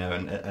thing, you know,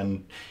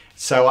 and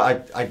so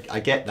I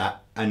get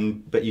that,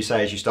 but you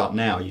say as you start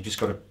now, you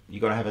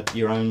got to have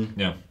your own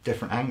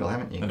different angle,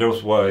 haven't you? And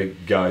that's why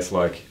guys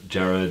like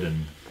Jared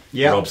and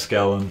Rob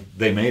Scallon,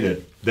 they made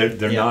it.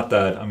 They're not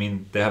that. I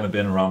mean, they haven't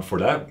been around for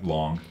that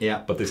long.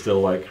 Yeah. But they still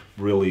like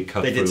really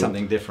cut. They did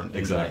something different.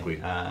 Exactly.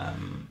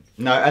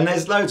 No, and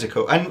there's loads of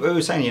cool. And we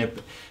were saying, you know,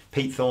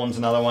 Pete Thorne's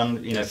another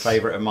one, you know,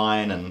 favourite of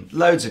mine, and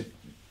loads of.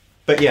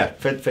 But yeah,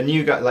 for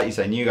new guys, like you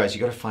say, new guys,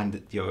 you got to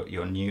find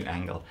your new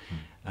angle.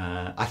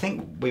 I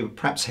think we would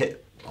perhaps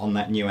hit on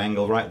that new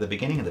angle right at the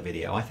beginning of the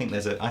video. I think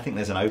there's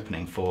an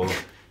opening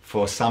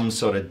for some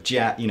sort of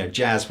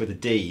jazz with a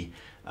D.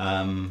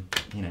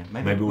 You know,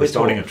 maybe we're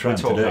starting a trend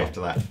today.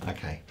 After that,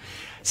 okay.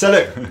 So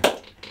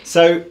look,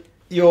 so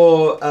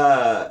your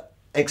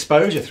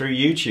exposure through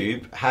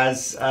YouTube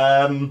has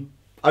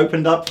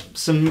opened up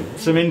some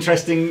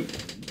interesting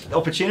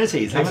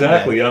opportunities.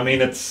 Exactly. I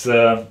mean, it's.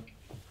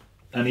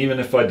 And even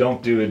if I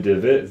don't do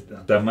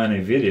that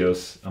many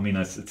videos, I mean,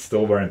 it's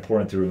still very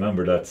important to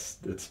remember it's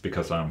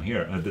because I'm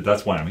here.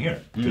 That's why I'm here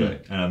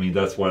today. And I mean,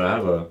 that's why I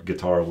have a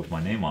guitar with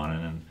my name on it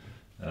and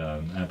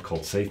an amp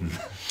called Satan.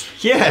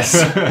 Yes,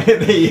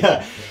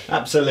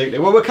 absolutely.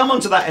 Well, we'll come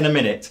on to that in a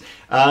minute.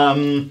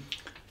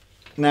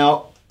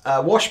 Now,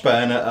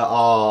 Washburn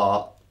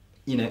are,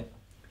 you know,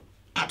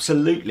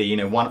 absolutely, you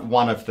know,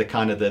 one of the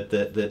kind of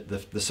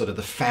the sort of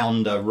the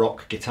founder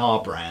rock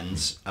guitar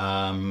brands,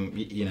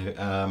 you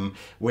know,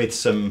 with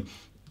some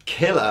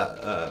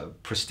killer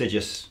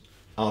prestigious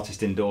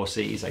artist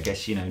endorsees. I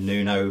guess, you know,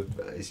 Nuno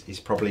is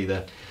probably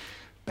the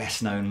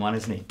best known one,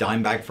 isn't he?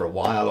 Dimebag for a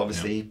while,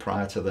 obviously,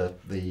 prior to the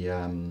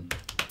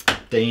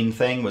Dean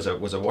thing was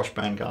a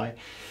Washburn guy.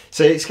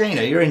 So it's, you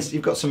know,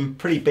 you've got some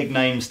pretty big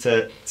names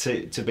to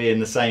be in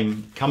the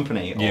same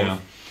company.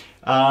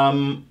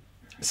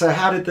 So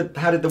how did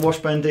the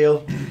Washburn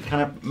deal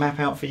kind of map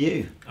out for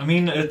you? I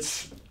mean,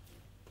 it's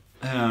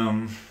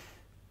I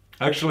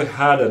actually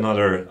had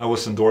I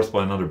was endorsed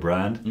by another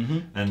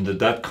brand, and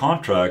that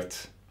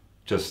contract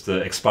just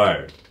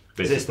expired.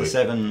 Basically. Is this the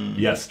 7?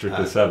 Yes,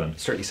 strictly 7.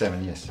 Strictly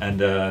 7, yes. And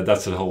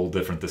that's a whole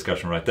different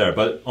discussion right there.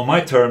 But on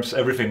my terms,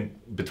 everything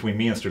between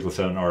me and Strictly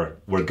 7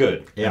 were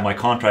good. Yeah. And my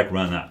contract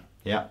ran out.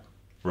 Yeah.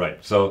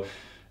 Right. So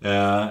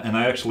And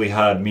I actually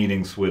had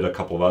meetings with a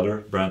couple of other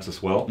brands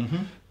as well.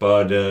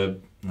 But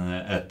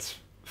at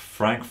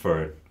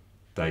Frankfurt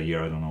that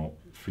year, I don't know,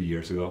 3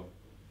 years ago,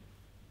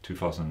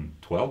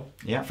 2012?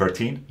 Yeah.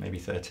 13? Maybe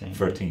 13.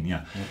 13,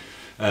 yeah.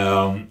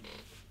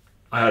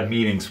 I had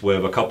meetings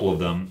with a couple of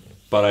them,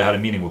 but I had a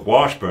meeting with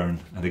Washburn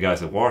and the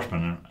guys at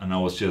Washburn, and I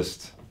was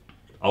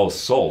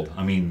sold.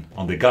 I mean,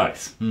 on the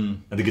guys.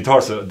 And the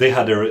guitars, they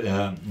had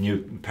their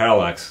new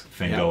Parallax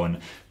thing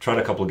going. Tried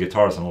a couple of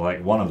guitars, and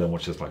like one of them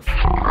was just like,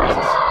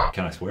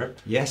 can I swear?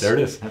 Yes. There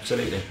it is.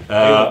 Absolutely.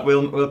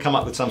 We'll come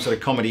up with some sort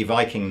of comedy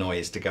Viking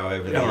noise to go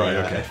over the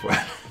okay.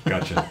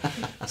 Gotcha.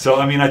 So,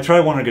 I mean, I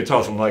tried one of the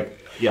guitars, I'm like,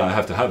 yeah, I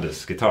have to have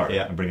this guitar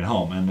and bring it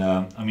home. And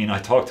I mean, I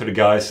talked to the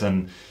guys,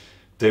 and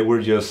they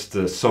were just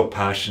so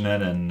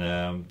passionate, and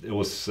it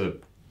was,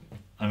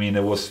 I mean,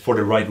 it was for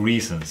the right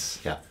reasons.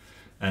 Yeah.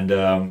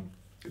 And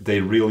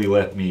they really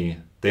let me,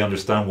 they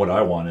understand what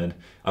I wanted.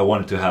 I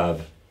wanted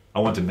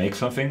to make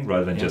something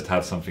rather than just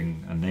have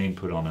something, a name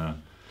put on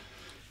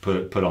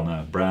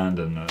a brand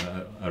and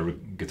a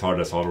guitar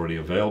that's already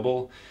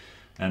available.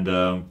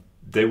 And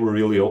they were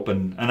really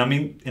open. And I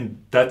mean,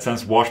 in that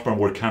sense, Washburn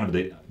were kind of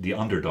the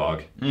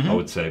underdog, I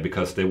would say,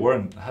 because they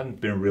hadn't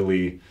been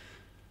really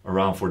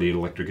around for the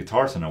electric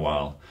guitars in a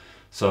while.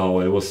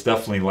 So it was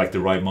definitely like the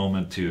right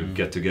moment to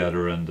get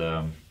together,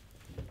 and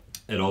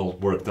it all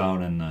worked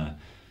out, and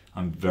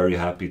I'm very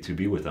happy to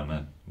be with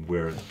them.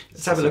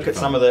 Let's have a look at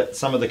some of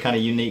the kind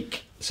of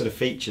unique sort of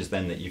features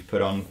then that you've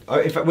put on. Oh,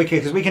 in fact,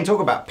 because we can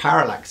talk about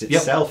Parallax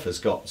itself has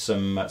got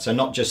some. So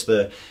not just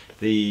the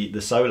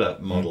solar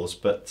models,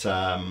 but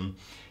I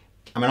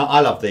mean, I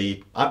love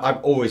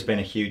I've always been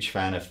a huge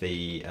fan of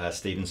the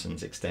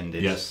Stevenson's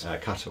extended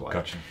cutaway.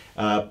 Gotcha.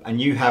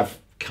 And you have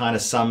kind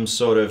of some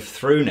sort of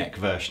through neck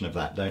version of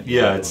that, don't you?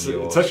 Yeah, it's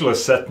actually a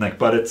set neck,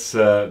 but it's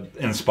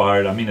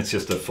inspired. I mean, it's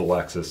just a full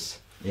axis.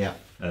 Yeah.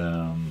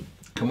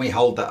 Can we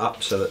hold that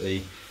up so that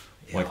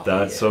like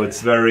that? Yeah. So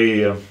it's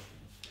very,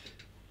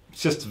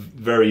 it's just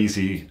very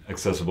easy,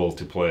 accessible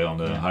to play on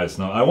the highest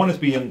note. I want it to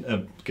be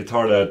a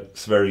guitar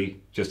that's very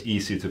just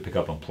easy to pick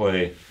up and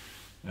play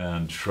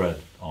and shred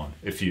on,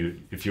 if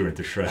you're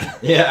into shred.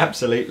 Yeah,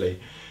 absolutely.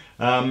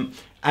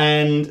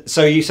 And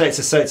so you say it's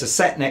a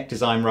set neck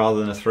design rather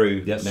than a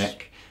through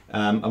neck.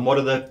 And what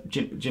are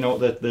do you know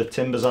what the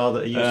timbers are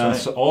that are used on it?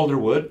 So alder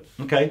wood.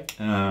 Okay.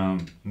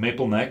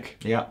 Maple neck.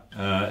 Yeah.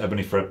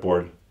 Ebony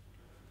fretboard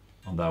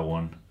on that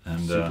one.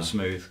 And super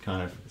smooth,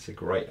 kind of. It's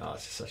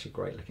just such a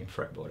great looking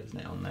fretboard, isn't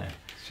it, on there?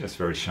 It's just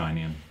very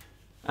shiny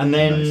and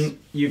then nice.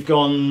 You've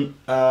gone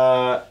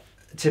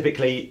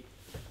typically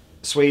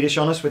Swedish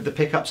on us with the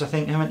pickups, I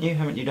think, haven't you?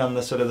 Haven't you done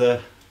the sort of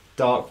the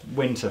dark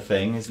winter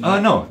thing, isn't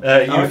it? No,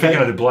 you're thinking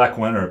of the black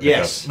winter pickup.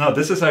 Yes. No,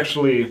 this is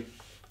actually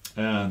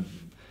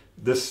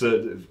this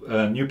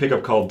new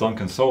pickup called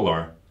Duncan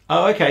Solar.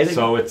 Oh, okay.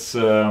 So it's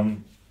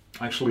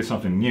actually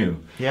something new.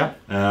 Yeah.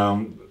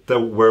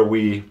 Where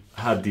we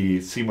had the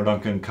Seymour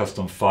Duncan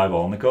Custom 5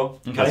 Alnico.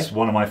 Okay. That's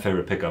one of my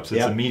favorite pickups.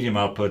 It's a medium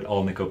output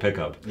Alnico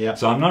pickup. Yeah.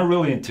 So I'm not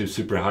really into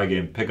super high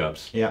gain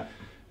pickups. Yeah.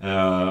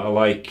 I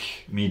like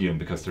medium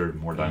because they're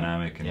more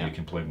dynamic and you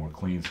can play more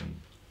cleans and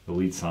the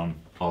leads sound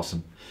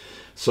awesome.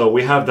 So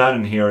we have that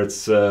in here.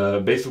 It's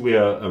basically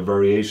a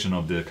variation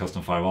of the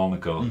Custom 5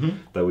 Alnico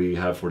that we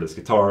have for this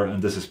guitar,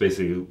 and this is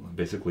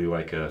basically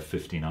like a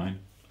 59.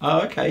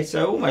 Oh, okay.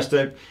 So almost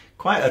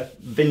quite a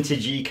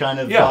vintagey kind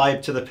of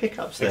vibe to the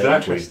pickups there.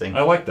 Exactly. Interesting.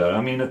 I like that.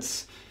 I mean,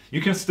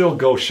 you can still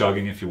go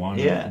shugging if you want.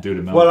 Yeah. Do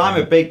the well,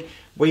 I'm a big.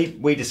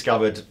 We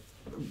discovered,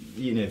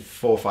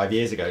 4 or 5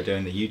 years ago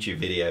doing the YouTube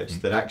videos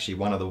that actually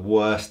one of the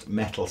worst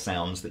metal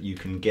sounds that you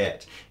can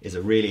get is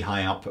a really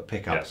high output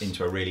pickup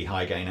into a really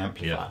high gain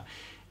amplifier. Yeah.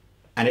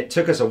 And it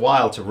took us a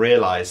while to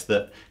realize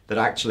that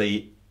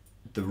actually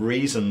the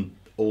reason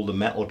all the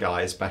metal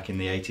guys back in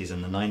the 80s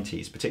and the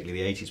 90s,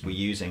 particularly the 80s, were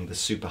using the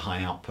super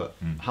high output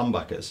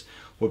humbuckers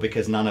were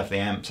because none of the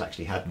amps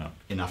actually had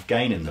enough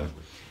gain in them.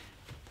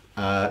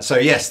 So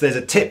yes, there's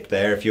a tip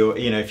there. If you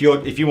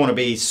want to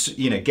be,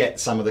 get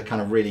some of the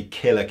kind of really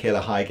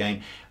killer high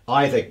gain,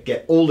 either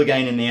get all the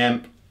gain in the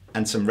amp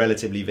and some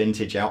relatively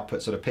vintage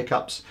output sort of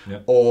pickups,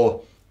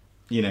 or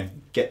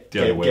get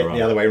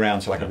the other way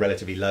around, so like a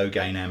relatively low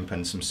gain amp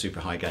and some super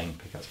high gain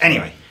pickups.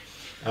 Anyway,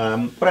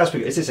 what else?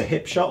 Is this a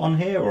hip shot on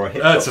here or a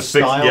hip shot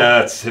style?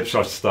 Yeah, it's hip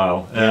shot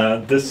style.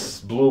 This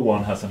blue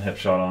one has some hip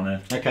shot on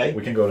it. Okay,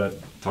 we can go to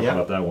talk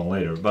about that one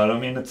later. But I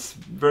mean, it's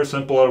very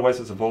simple. Otherwise,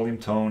 it's a volume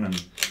tone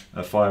and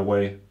a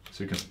 5-way,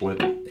 so you can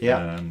split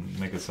and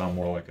make it sound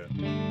more like a.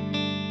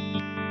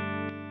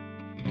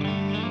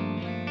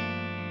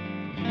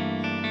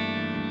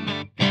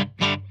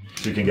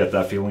 So you can get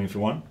that feeling if you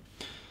want.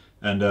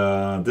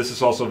 And this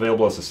is also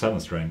available as a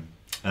 7-string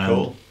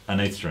and an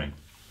 8-string.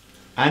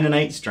 And an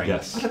 8-string?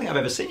 Yes. I don't think I've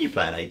ever seen you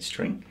play an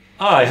 8-string.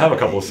 I have a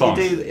couple of songs.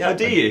 You do? Oh,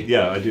 do you?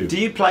 Yeah, I do. Do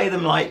you play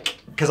them like...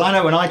 Because I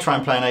know when I try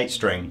and play an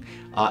 8-string,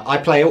 I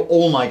play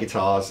all my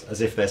guitars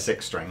as if they're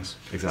 6 strings.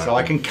 Exactly. So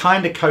I can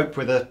kind of cope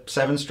with a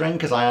 7-string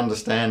because I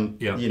understand,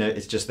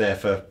 it's just there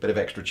for a bit of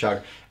extra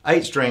chug.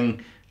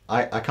 8-string,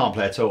 I can't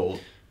play at all.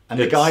 And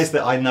the guys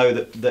that I know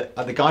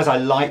the guys I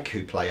like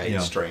who play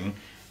 8-string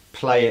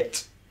play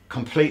it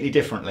completely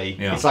differently.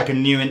 Yeah. It's like a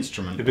new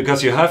instrument.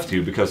 Because you have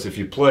to, because if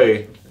you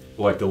play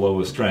like the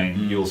lowest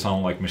string, you'll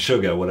sound like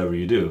Meshuggah, whatever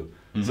you do.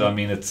 So I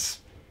mean,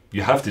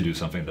 you have to do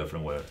something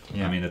different with it.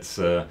 Yeah. I mean,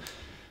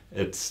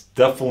 it's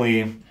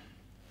definitely,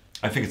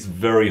 I think it's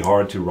very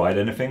hard to write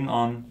anything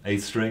on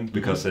 8-string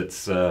because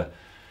it's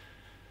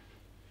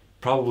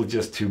probably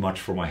just too much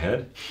for my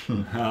head.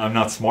 I'm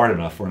not smart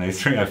enough for an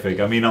 8-string, I think.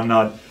 I mean, I'm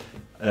not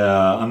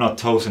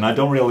Tosin. I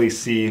don't really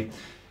see.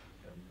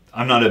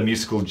 I'm not a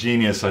musical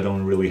genius. I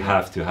don't really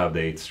have to have the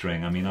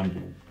 8-string. I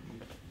mean,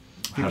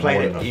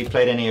 you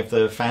played any of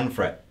the fan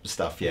fret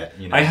stuff yet?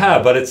 You know? I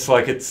have, but it's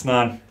like it's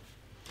not.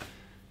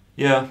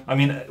 Yeah, I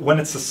mean, when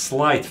it's a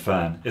slight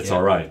fan, it's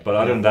all right. But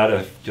other than that,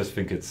 I just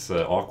think it's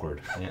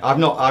awkward. Yeah. I've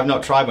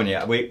not tried one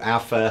yet. Our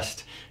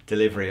first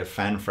delivery of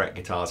fan fret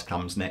guitars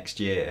comes next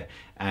year,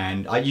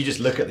 and you just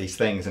look at these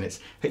things, and it's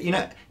do you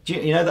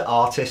know the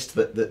artist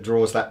that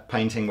draws that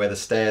painting where the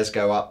stairs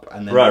go up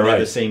and then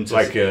never seem to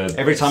like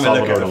every time I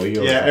look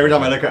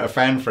at a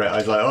fan fret, I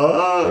was like,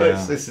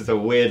 this is a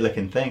weird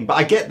looking thing. But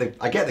I get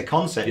the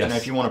concept. Yes. You know,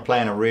 if you want to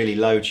play in a really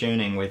low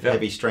tuning with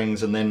heavy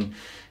strings and then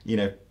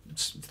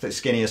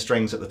skinnier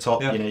strings at the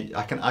top,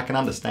 I can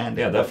understand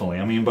it. Yeah, definitely.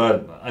 I mean,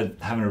 but I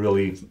haven't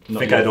really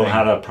I don't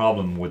have a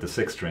problem with the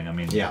 6-string. I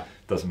mean, it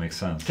doesn't make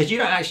sense. Because you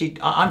don't actually,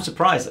 I'm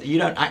surprised that you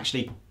don't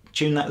actually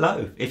tune that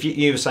low. If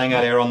you were saying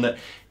earlier on that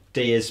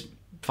D is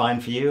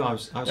fine for you, I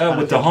was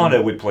with the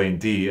Honda we play in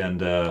D and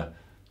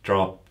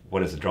drop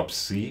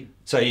C.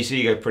 So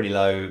you go pretty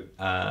low.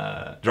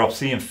 Drop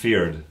C and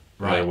Feared,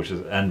 right? Which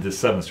is and the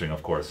 7-string,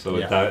 of course. So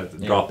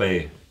drop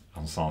A.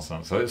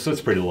 So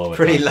it's pretty low.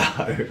 Pretty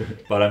low.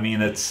 But I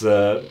mean, it's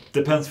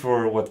depends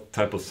for what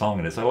type of song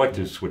it is. I like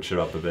to switch it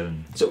up a bit.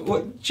 So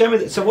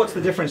what's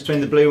the difference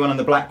between the blue one and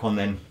the black one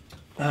then?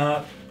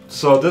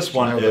 So this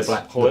one is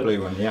the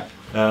blue one, yeah.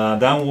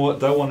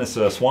 That one is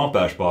a Swamp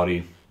Ash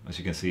body, as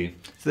you can see.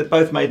 So they're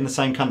both made in the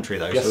same country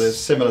though. Yes. So there's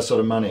similar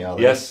sort of money, are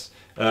they? Yes.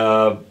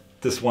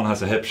 This one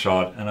has a hip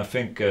shot, and I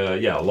think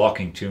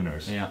locking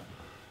tuners. Yeah.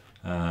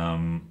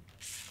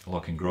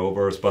 Locking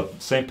Grovers,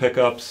 but same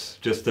pickups,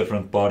 just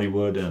different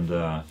bodywood, and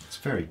it's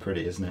very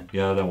pretty, isn't it?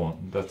 Yeah, that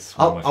one. That's.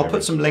 I'll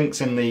put some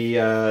links in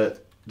the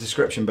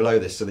description below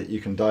this so that you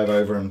can dive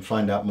over and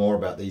find out more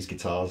about these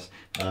guitars.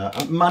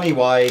 Money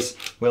wise,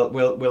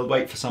 we'll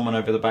wait for someone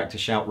over the back to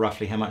shout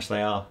roughly how much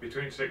they are.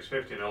 Between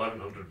 £650 and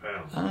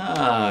 £1,100.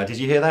 Ah, did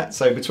you hear that?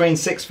 So between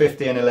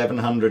 £650 and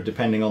 £1,100,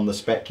 depending on the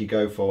spec you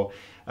go for.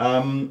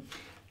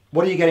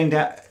 What are you getting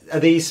down? Are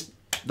these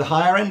the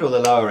higher end or the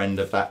lower end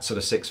of that sort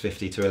of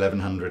 $650 to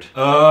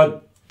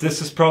 $1,100?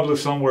 This is probably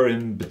somewhere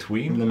in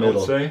between, in the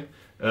middle. I would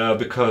say,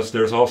 because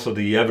there's also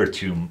the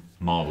Evertune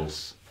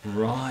models.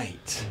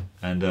 Right.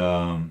 And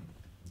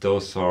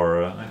those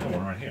are, I have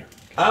one right here.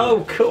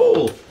 Oh,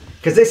 cool.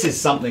 Because this is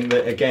something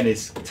that, again,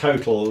 is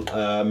total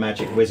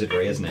magic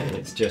wizardry, isn't it?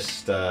 It's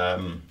just...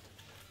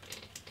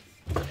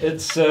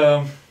 It's...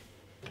 for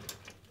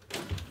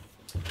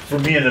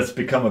me, it's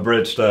become a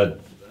bridge that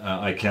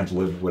I can't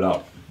live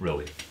without,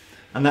 really.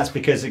 And that's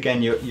because,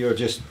 again, you're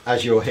just,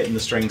 as you're hitting the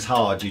strings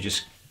hard, you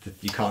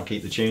can't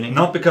keep the tuning?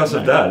 Not because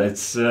of that.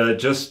 It's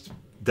just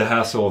the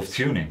hassle of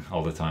tuning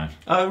all the time.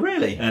 Oh,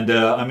 really? And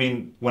I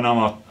mean, when I'm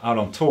out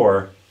on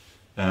tour,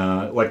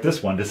 like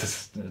this one,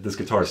 this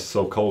guitar is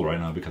so cold right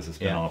now because it's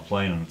been on a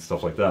plane and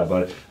stuff like that.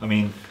 But I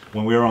mean,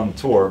 when we're on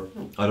tour,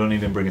 I don't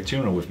even bring a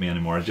tuner with me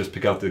anymore. I just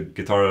pick out the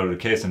guitar out of the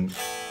case and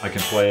I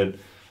can play it,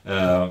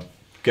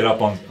 get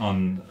up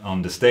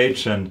on the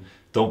stage and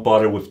don't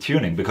bother with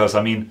tuning, because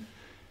I mean,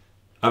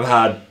 I've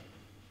had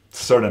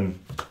certain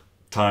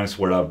times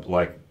where I've,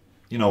 like,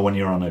 you know, when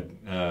you're on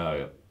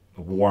a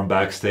warm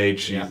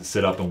backstage, you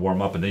sit up and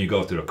warm up, and then you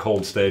go to the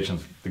cold stage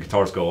and the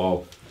guitars go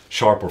all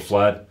sharp or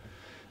flat,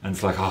 and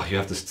it's like, oh, you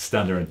have to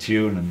stand there and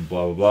tune and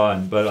blah blah blah.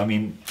 But I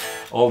mean,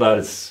 all that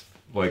is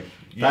like,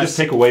 you just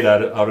take away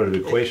that out of the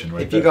equation,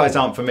 right? If you guys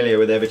aren't familiar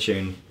with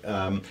Evertune,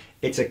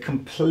 it's a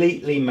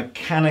completely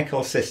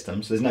mechanical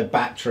system. So there's no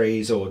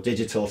batteries or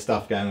digital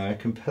stuff going on. A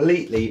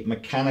completely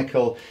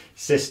mechanical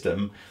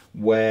system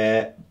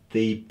where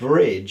the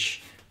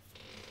bridge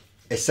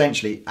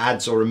essentially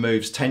adds or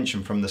removes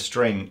tension from the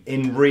string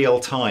in real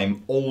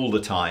time, all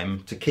the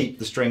time, to keep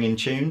the string in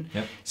tune.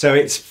 Yep. So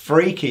it's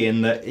freaky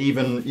in that,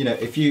 even, you know,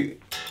 if you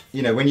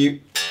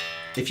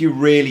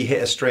really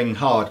hit a string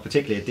hard,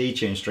 particularly a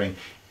detuned string,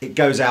 it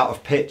goes out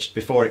of pitch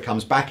before it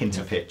comes back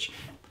into pitch.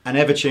 And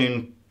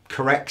Evertune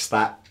corrects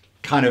that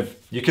kind of,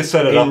 you can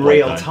set it up in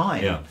real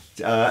time.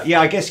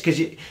 I guess because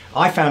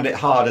I found it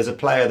hard as a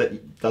player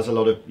that does a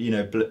lot of, you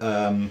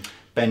know,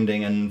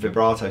 bending and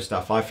vibrato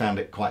stuff. I found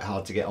it quite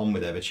hard to get on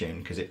with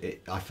Evertune because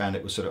I found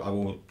it was sort of,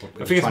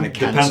 I think it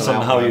depends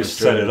on how you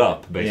set it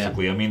up,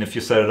 basically. I mean, if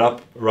you set it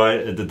up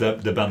right,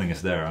 the bending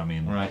is there. I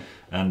mean, right.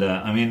 And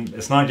I mean,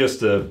 it's not just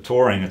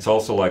touring; it's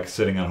also like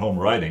sitting at home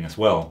writing as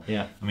well.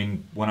 Yeah. I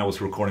mean, when I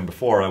was recording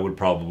before, I would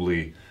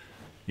probably,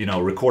 you know,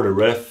 record a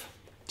riff,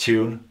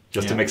 tune,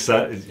 just to make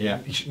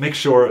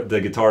sure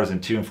the guitar is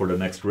in tune for the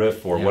next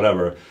riff or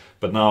whatever.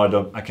 But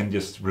now I can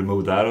just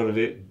remove that out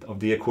of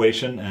the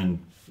equation, and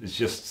it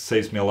just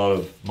saves me a lot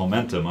of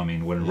momentum. I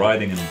mean, when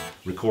writing and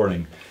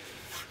recording.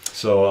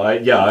 So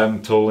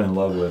I'm totally in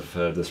love with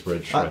this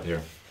bridge right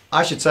here.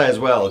 I should say as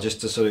well,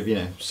 just to sort of,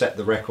 set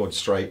the record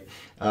straight,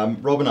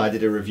 Rob and I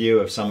did a review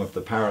of some of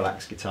the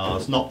Parallax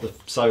guitars, not the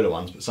solar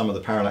ones, but some of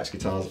the Parallax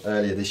guitars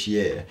earlier this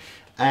year.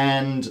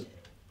 And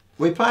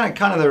we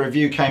kind of the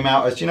review came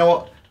out as, you know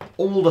what,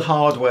 all the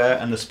hardware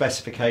and the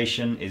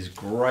specification is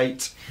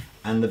great,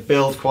 and the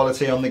build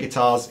quality on the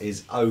guitars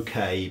is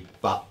okay,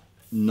 but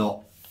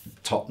not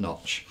top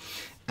notch.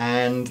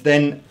 And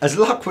then, as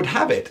luck would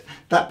have it,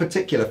 that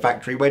particular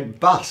factory went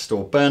bust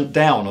or burnt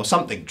down, or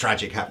something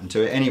tragic happened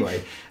to it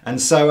anyway. And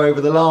so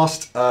over the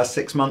last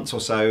 6 months or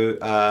so,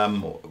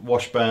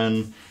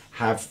 Washburn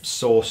have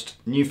sourced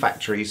new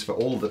factories for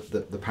all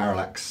the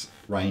Parallax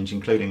range,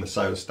 including the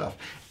solar stuff.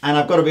 And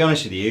I've got to be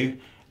honest with you,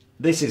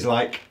 this is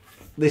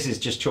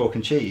just chalk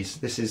and cheese.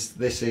 This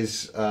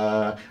is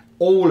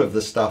all of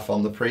the stuff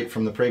on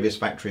from the previous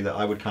factory that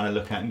I would kind of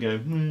look at and go,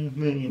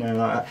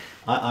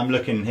 I'm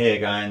looking here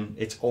going,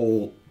 it's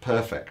all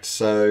perfect.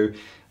 So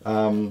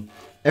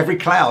every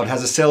cloud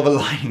has a silver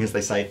lining, as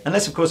they say,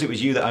 unless of course it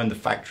was you that owned the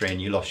factory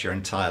and you lost your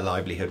entire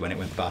livelihood when it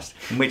went bust,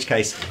 in which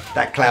case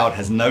that cloud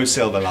has no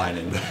silver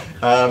lining.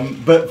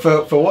 But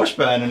for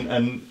Washburn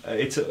and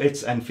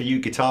for you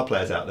guitar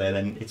players out there,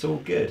 then it's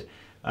all good.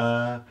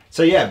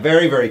 So yeah,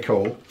 very, very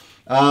cool.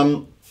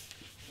 I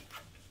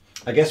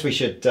guess we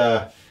should...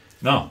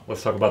 No,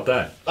 let's talk about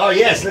that. Oh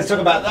yes, let's talk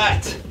about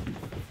that.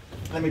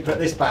 Let me put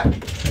this back.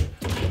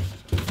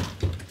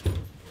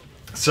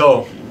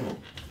 So,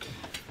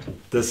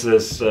 this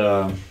is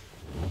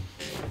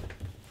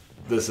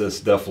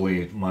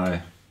definitely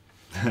my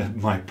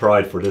my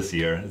pride for this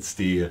year. It's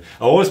I've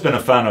always been a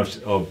fan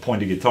of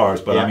pointy guitars,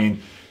 but I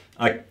mean,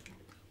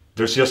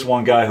 there's just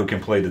one guy who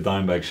can play the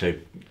Dimebag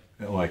shape,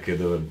 like the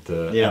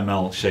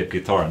ML shaped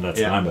guitar, and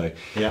that's Dimebag.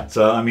 Yeah.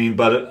 So I mean,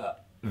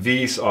 but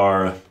V's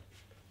are.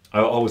 I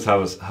always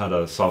had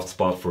a soft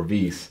spot for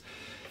V's,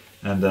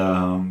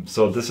 and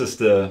so this is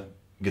the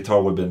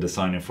guitar we've been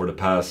designing for the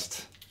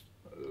past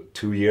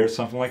 2 years,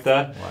 something like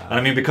that. Wow. And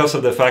I mean, because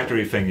of the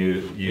factory thing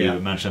you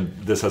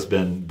mentioned, this has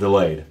been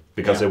delayed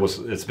because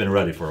it's been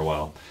ready for a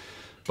while,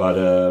 but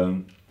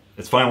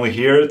it's finally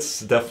here. It's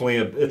definitely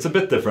it's a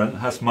bit different. It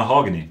has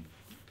mahogany.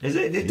 Is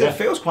it? It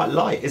feels quite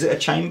light. Is it a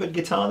chambered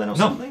guitar then, or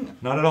something?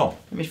 No, not at all.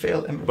 Let me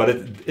feel. But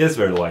it is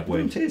very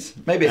lightweight. It is.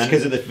 Maybe it's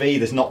because of the V.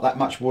 There's not that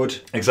much wood.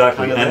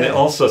 Exactly, and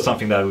also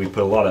something that we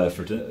put a lot of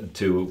effort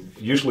into.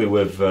 Usually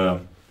with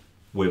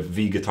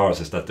V guitars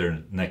is that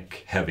they're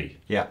neck heavy.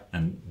 Yeah.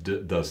 And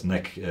does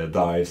neck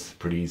dives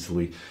pretty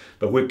easily.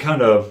 But we've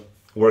kind of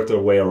worked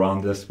our way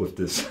around this with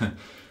this.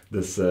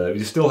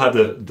 You still have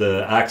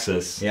the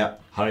axis,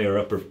 higher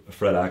upper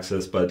fret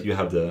axis, but you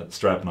have the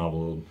strap knob a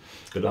little bit.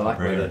 I like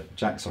where the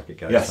jack socket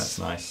goes. Yes, that's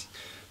nice.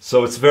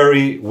 So it's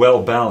very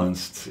well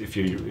balanced if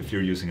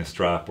you're using a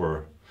strap,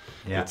 or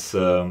it's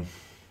awesome,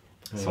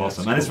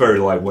 cool. And it's very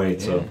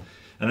lightweight. So,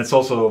 and it's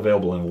also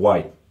available in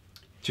white,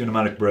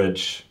 Tune-o-matic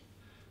bridge,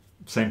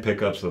 same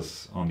pickups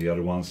as on the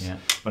other ones,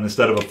 but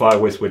instead of a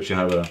 5-way switch, you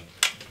have a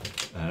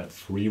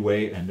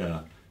 3-way and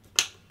a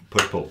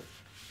push-pull.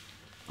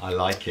 I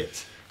like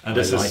it. And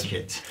this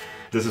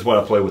is what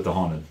I play with the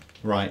Haunted.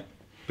 Right.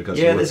 Because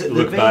it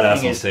look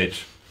badass on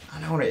stage. I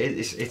know what it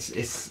is.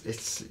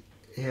 It's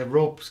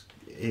Rob,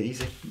 he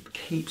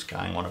keeps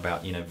going on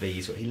about,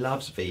 V's. He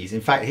loves V's.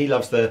 In fact, he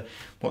loves the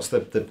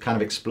kind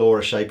of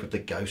Explorer shape of the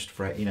Ghost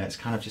fret. It's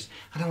kind of just,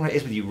 I don't know what it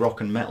is with you rock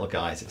and metal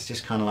guys. It's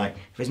just kind of like,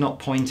 if it's not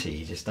pointy,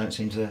 you just don't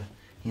seem to,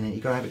 you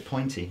got to have it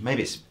pointy.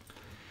 Maybe it's,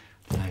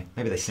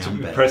 maybe they sound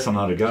better. Impress on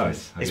other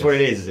guys. It's what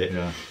it is it?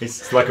 Yeah.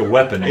 It's like a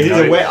weapon. It is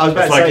a weapon. I was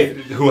about to say,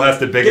 who has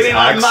the biggest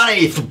axe?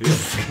 Give me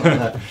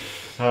my money!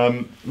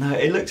 No,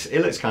 it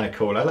looks kind of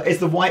cool. Is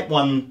the white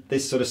one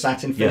this sort of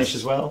satin finish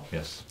as well?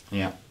 Yes.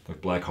 Yeah.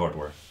 Like black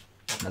hardware.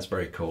 That's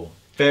very cool.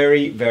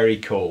 Very, very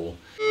cool.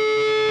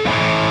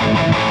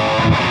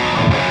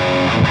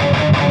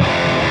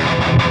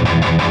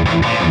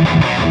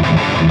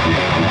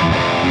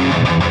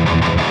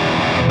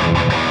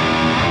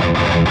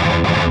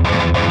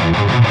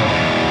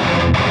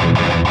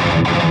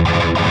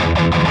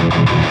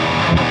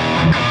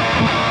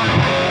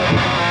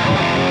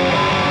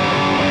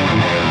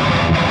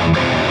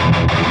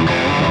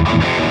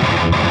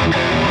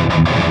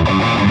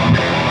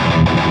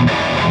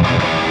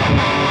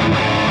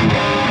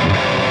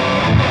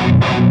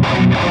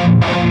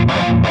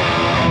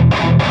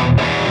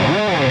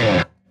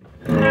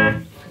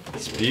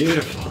 It's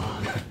beautiful.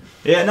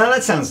 Yeah, no,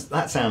 it sounds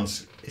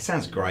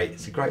great.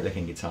 It's a great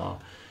looking guitar.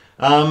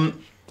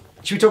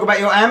 Should we talk about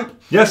your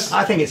amp? Yes.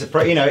 I think it's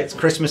it's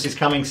Christmas is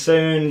coming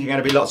soon. You're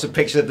going to be lots of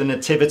pictures of the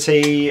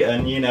nativity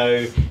and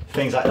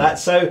things like that.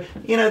 So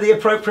the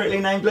appropriately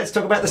named. Let's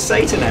talk about the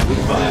Satan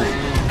amplifier.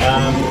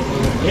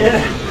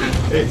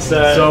 It's.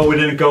 So we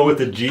didn't go with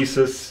the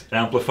Jesus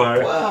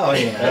amplifier. Well,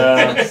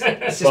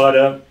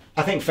 but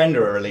I think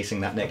Fender are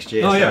releasing that next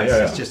year. Oh, so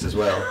yeah, it's just as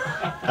well.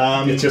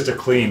 It's just a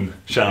clean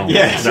channel.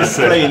 Yeah, it's just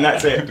clean,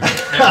 that's it.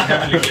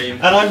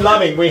 And I'm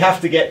loving, we have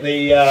to get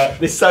the,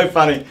 it's so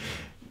funny,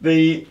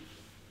 I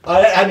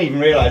hadn't even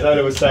realised,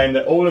 Ola was saying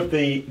that all of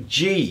the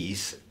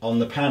G's on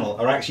the panel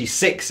are actually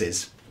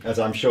 6s, as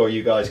I'm sure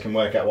you guys can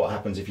work out what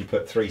happens if you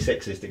put 3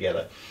 6s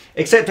together.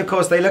 Except, of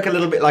course, they look a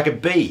little bit like a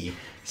B.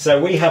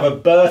 So we have a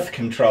birth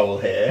control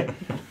here.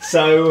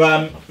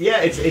 So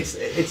yeah,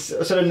 it's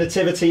sort of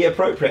nativity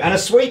appropriate, and a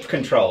sweep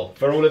control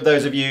for all of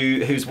those of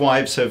you whose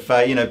wives have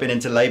you know, been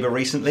into labour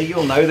recently.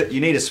 You'll know that you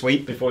need a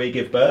sweep before you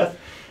give birth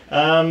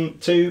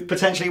to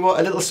potentially what,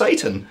 a little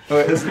Satan,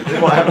 or is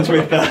what happens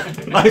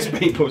with most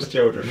people's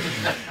children.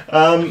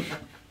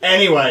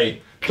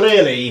 Anyway,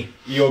 clearly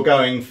you're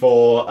going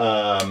for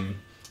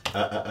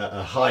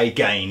a high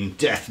gain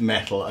death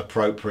metal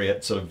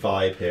appropriate sort of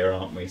vibe here,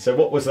 aren't we? So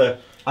what was the?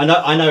 I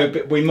know,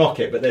 we mock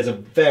it, but there's a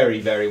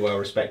very, very well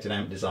respected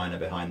amp designer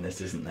behind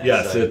this, isn't there?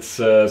 Yes,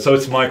 so.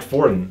 it's Mike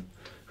Forden,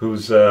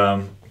 who's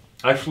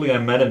actually I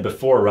met him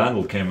before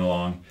Randall came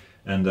along,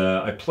 and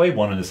I played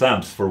one of his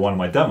amps for one of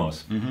my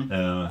demos. One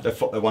of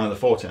the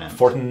Fortin amps.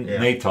 Fortin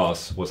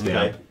Natos was the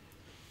amp,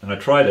 and I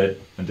tried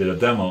it and did a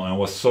demo, and I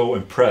was so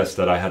impressed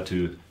that I had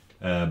to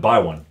buy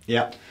one.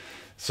 Yeah.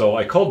 So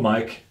I called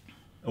Mike.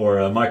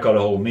 Or Mike got a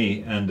hold of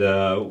me, and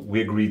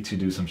we agreed to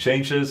do some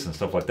changes and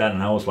stuff like that.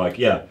 And I was like,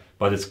 yeah,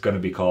 but it's going to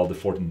be called the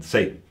Fortin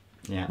Satan.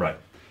 Yeah. Right.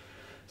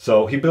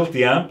 So he built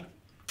the amp,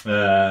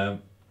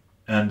 and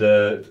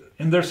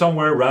in there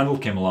somewhere, Randall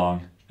came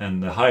along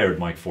and hired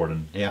Mike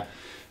Forden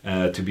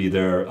to be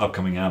their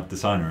upcoming amp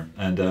designer.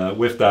 And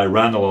with that,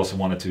 Randall also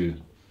wanted to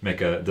make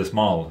the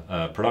small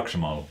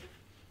production model.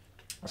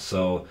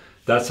 So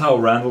that's how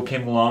Randall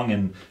came along,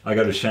 and I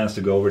got a chance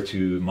to go over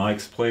to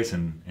Mike's place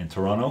in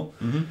Toronto,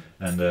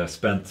 and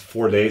spent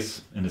 4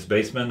 days in his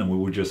basement, and we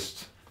were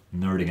just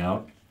nerding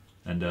out,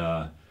 and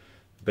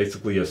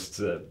basically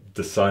just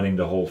deciding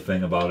the whole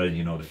thing about it,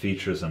 you know, the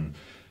features, and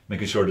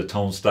making sure the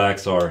tone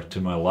stacks are to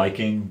my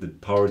liking, the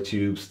power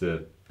tubes,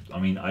 I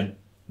mean, I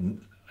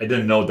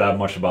didn't know that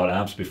much about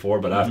amps before,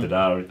 but after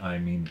that, I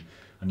mean,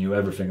 I knew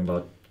everything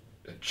about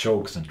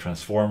chokes and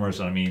transformers,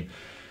 I mean,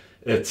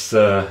 it's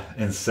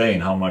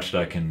insane how much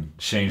that can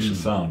change the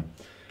sound.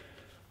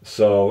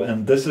 So,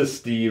 and this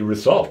is the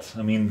result.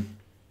 I mean,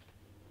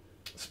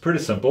 it's pretty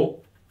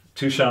simple.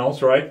 2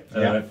 channels, right?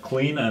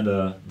 Clean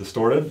and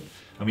distorted.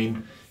 I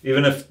mean,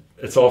 even if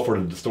it's all for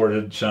the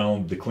distorted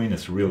channel, the clean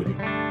is really good.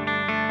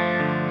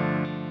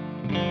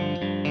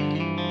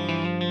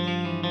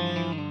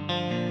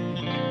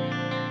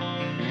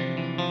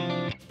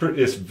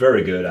 It's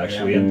very good,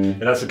 actually,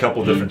 and it has a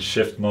couple different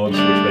shift modes,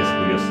 which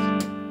basically just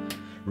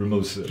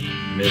removes the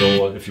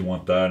middle if you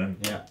want that, and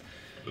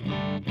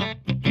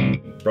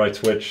bright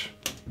switch.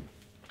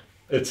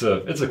 It's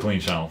a clean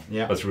channel.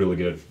 Yeah, that's really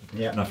good.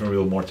 Yeah, nothing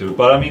real more to it.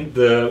 But I mean,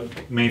 the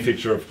main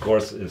feature, of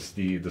course, is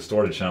the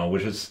distorted channel,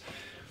 which is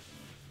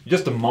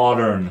just a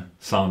modern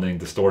sounding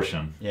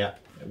distortion. Yeah,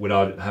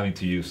 without having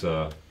to use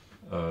a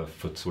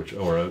foot switch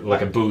or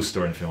a boost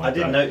or anything like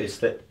that. I did notice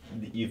that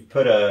you've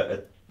put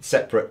a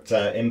separate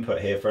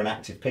input here for an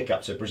active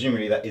pickup, so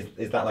presumably that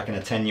is that like an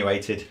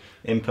attenuated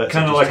input?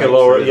 Kind of like a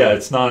lower, yeah.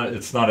 It's not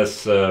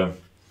as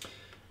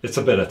it's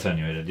a bit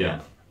attenuated, yeah.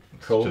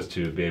 Cool. Just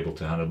to be able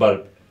to handle.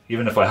 But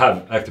even if I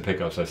have active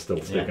pickups, I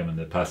still stick them in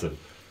the passive.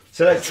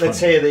 So let's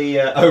hear the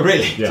oh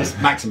really? Yeah.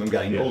 Just maximum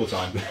gain all the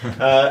time.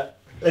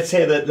 Let's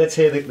hear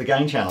the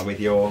gain channel with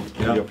your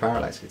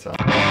parallax guitar.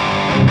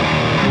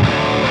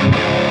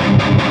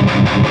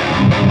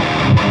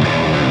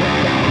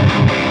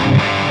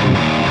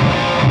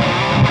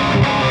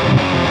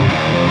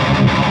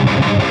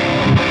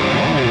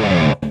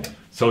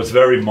 So it's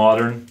very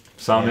modern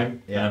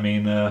sounding. I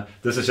mean,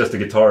 this is just a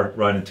guitar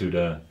right into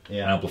the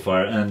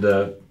amplifier, and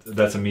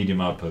that's a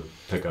medium output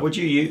pickup. Would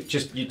you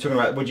you're talking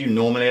about? Would you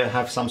normally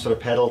have some sort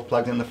of pedal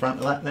plugged in the front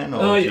of that then?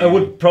 Or I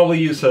would probably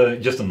use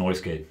just a noise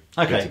gate,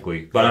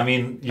 basically. But I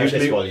mean,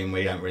 usually at this volume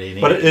we don't really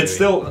need. But it's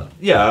still,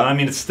 I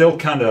mean, it's still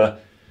kind of,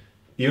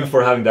 even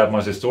for having that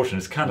much distortion,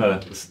 it's kind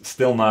of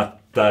still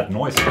not that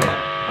noisy.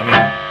 I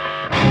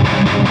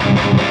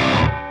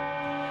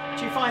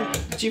mean,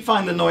 do you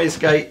find the noise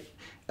gate,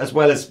 as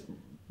well as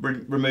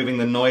removing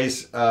the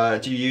noise,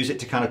 do you use it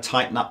to kind of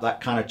tighten up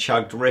that kind of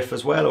chugged riff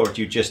as well, or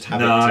do you just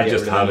have it to get rid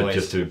of the noise? No, I just have it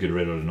just to get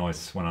rid of the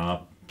noise when I'm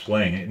not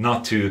playing it.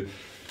 Not to,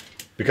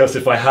 because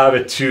if I have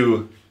it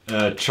too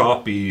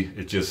choppy,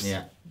 it just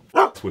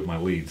with my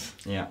leads.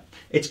 Yeah,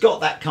 it's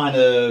got that kind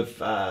of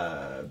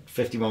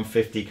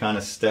 5150 kind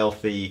of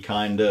stealthy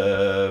kind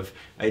of.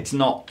 It's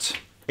not.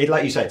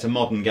 Like you say, it's a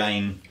modern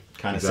gain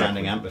kind of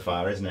sounding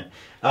amplifier, isn't it?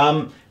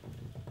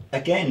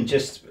 Again,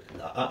 just.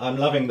 I'm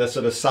loving the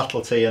sort of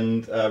subtlety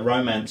and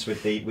romance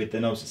with the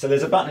knobs. So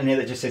there's a button in here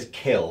that just says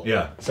kill.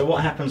 Yeah. So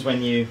what happens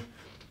when you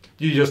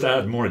just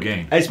add more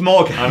gain? It's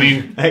more gain. I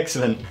mean,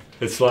 excellent.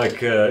 It's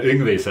like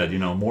Yngwie said, you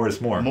know, more is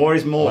more. More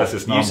is more. Less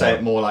is not you say more.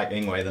 It more like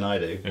Yngwie than I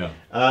do. Yeah.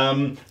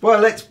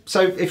 Well,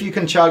 so if you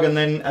can chug and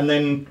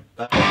then.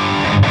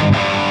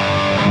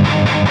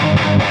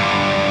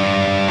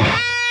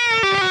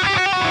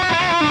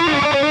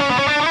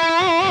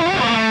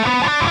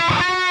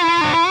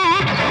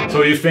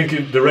 So you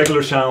think the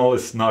regular channel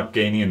is not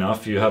gainy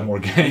enough? You have more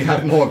gain. You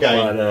have more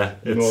gain. But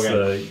it's more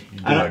gain. you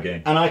do not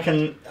gain. And I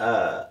can.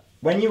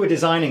 When you were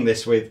designing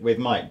this with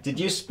Mike, did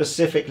you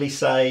specifically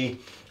say,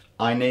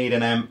 I need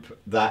an amp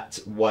that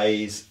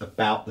weighs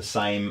about the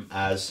same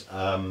as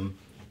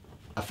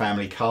a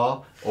family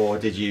car, or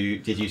did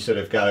you sort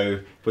of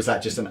go, was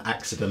that just an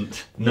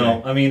accident?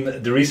 No, I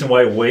mean the reason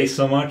why it weighs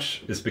so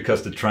much is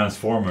because the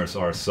transformers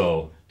are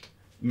so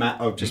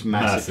just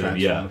massive.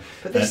 Yeah.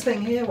 But this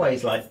thing here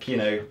weighs like, you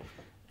know,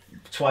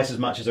 twice as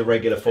much as a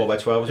regular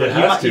 4x12. It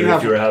has to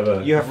if you have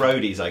a... You have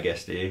roadies, I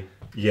guess, do you?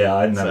 Yeah,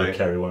 I never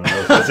carry one of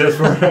those. It's just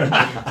for,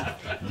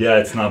 yeah,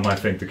 it's not my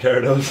thing to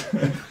carry those.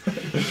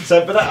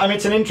 So, but I mean,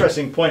 it's an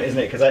interesting point, isn't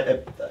it? Because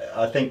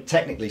I think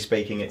technically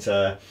speaking, it's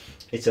a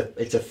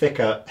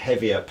thicker,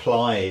 heavier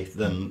ply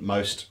than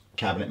most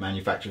cabinet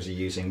manufacturers are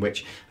using,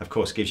 which of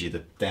course gives you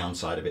the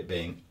downside of it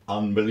being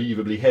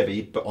unbelievably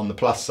heavy. But on the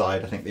plus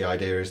side, I think the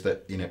idea is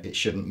that, you know, it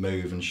shouldn't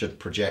move and should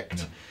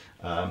project,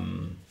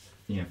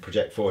 you know,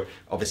 project forward.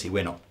 Obviously,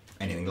 we're not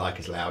anything like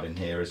as loud in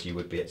here as you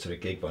would be at sort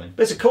of gig volume.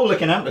 But it's a cool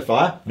looking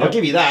amplifier. Yep. I'll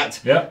give you that.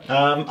 Yeah.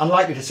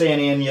 Unlikely to see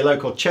any in your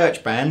local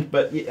church band,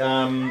 but you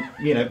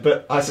know,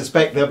 but I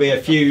suspect there'll be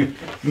a few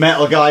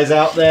metal guys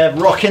out there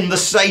rocking the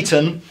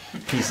Satan,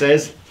 he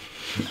says,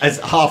 as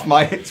half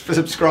my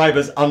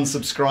subscribers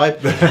unsubscribe.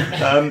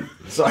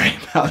 Sorry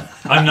about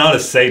that. I'm not a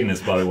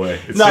Satanist, by the way.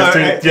 It's no,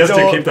 just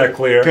to keep that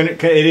clear.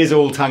 It is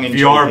all tongue in cheek.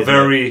 You are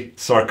very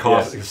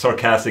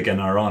sarcastic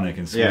and ironic,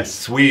 and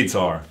Swedes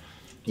are.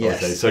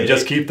 Yes. So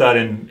just keep that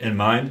in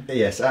mind.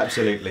 Yes,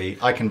 absolutely.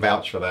 I can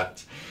vouch for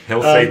that.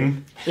 Hail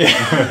Satan. Yeah.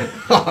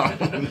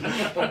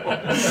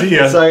 See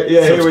ya. So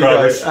yeah, here we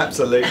go.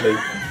 Absolutely.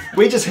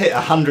 We just hit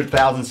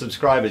 100,000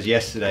 subscribers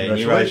yesterday,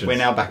 and we're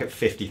now back at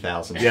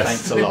 50,000. Yes.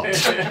 Thanks a lot.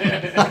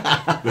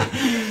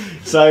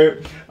 So,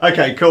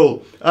 okay,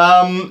 cool.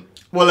 Well,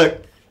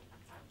 look,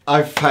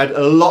 I've had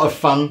a lot of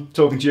fun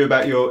talking to you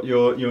about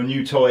your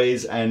new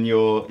toys and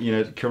your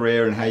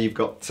career and how you've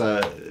got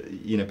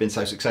been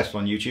so successful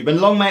on YouTube.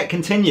 And long may it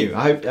continue.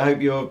 I hope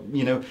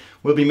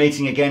we'll be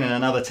meeting again in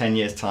another 10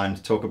 years' time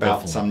to talk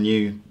about some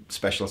new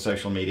special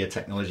social media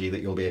technology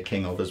that you'll be a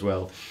king of as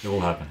well. It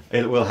will happen.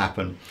 It will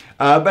happen.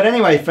 But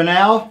anyway, for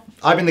now,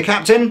 I've been the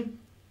captain,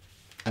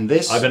 and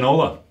this... I've been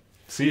Ola.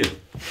 See you.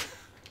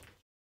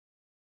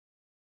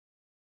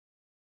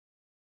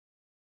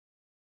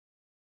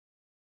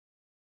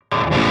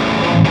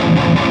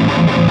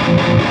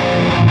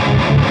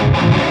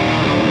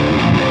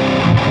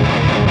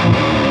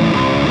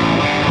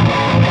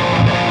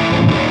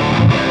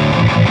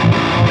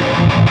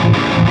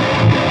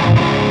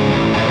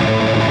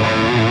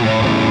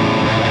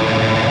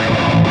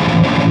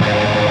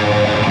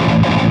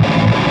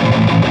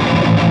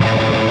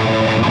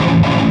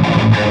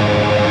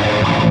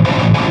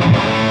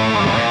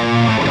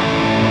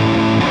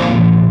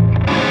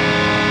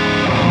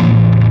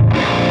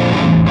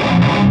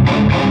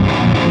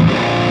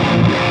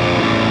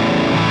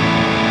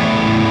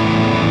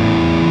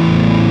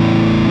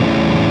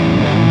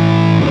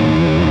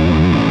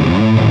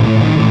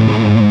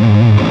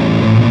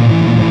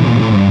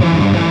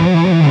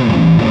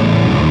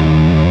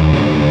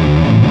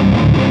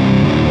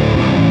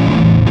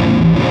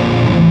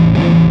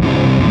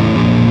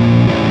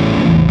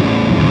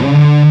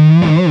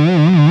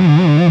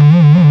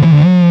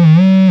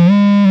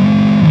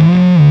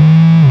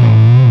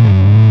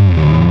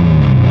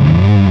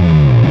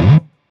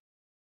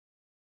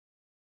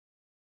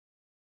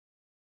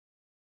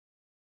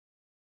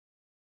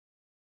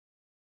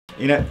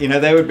 You know,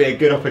 there would be a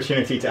good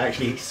opportunity to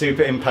actually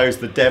superimpose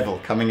the devil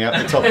coming out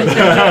the top of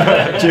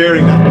it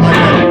during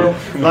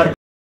that.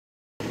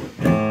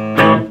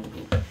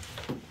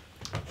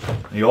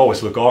 You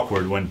always look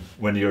awkward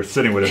when you're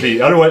sitting with a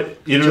beat. Otherwise,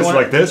 either it's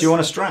like this. Do you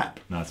want a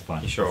strap? No, it's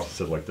fine. You sure? Just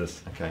sit like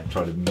this. Okay.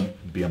 Try to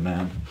be a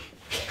man.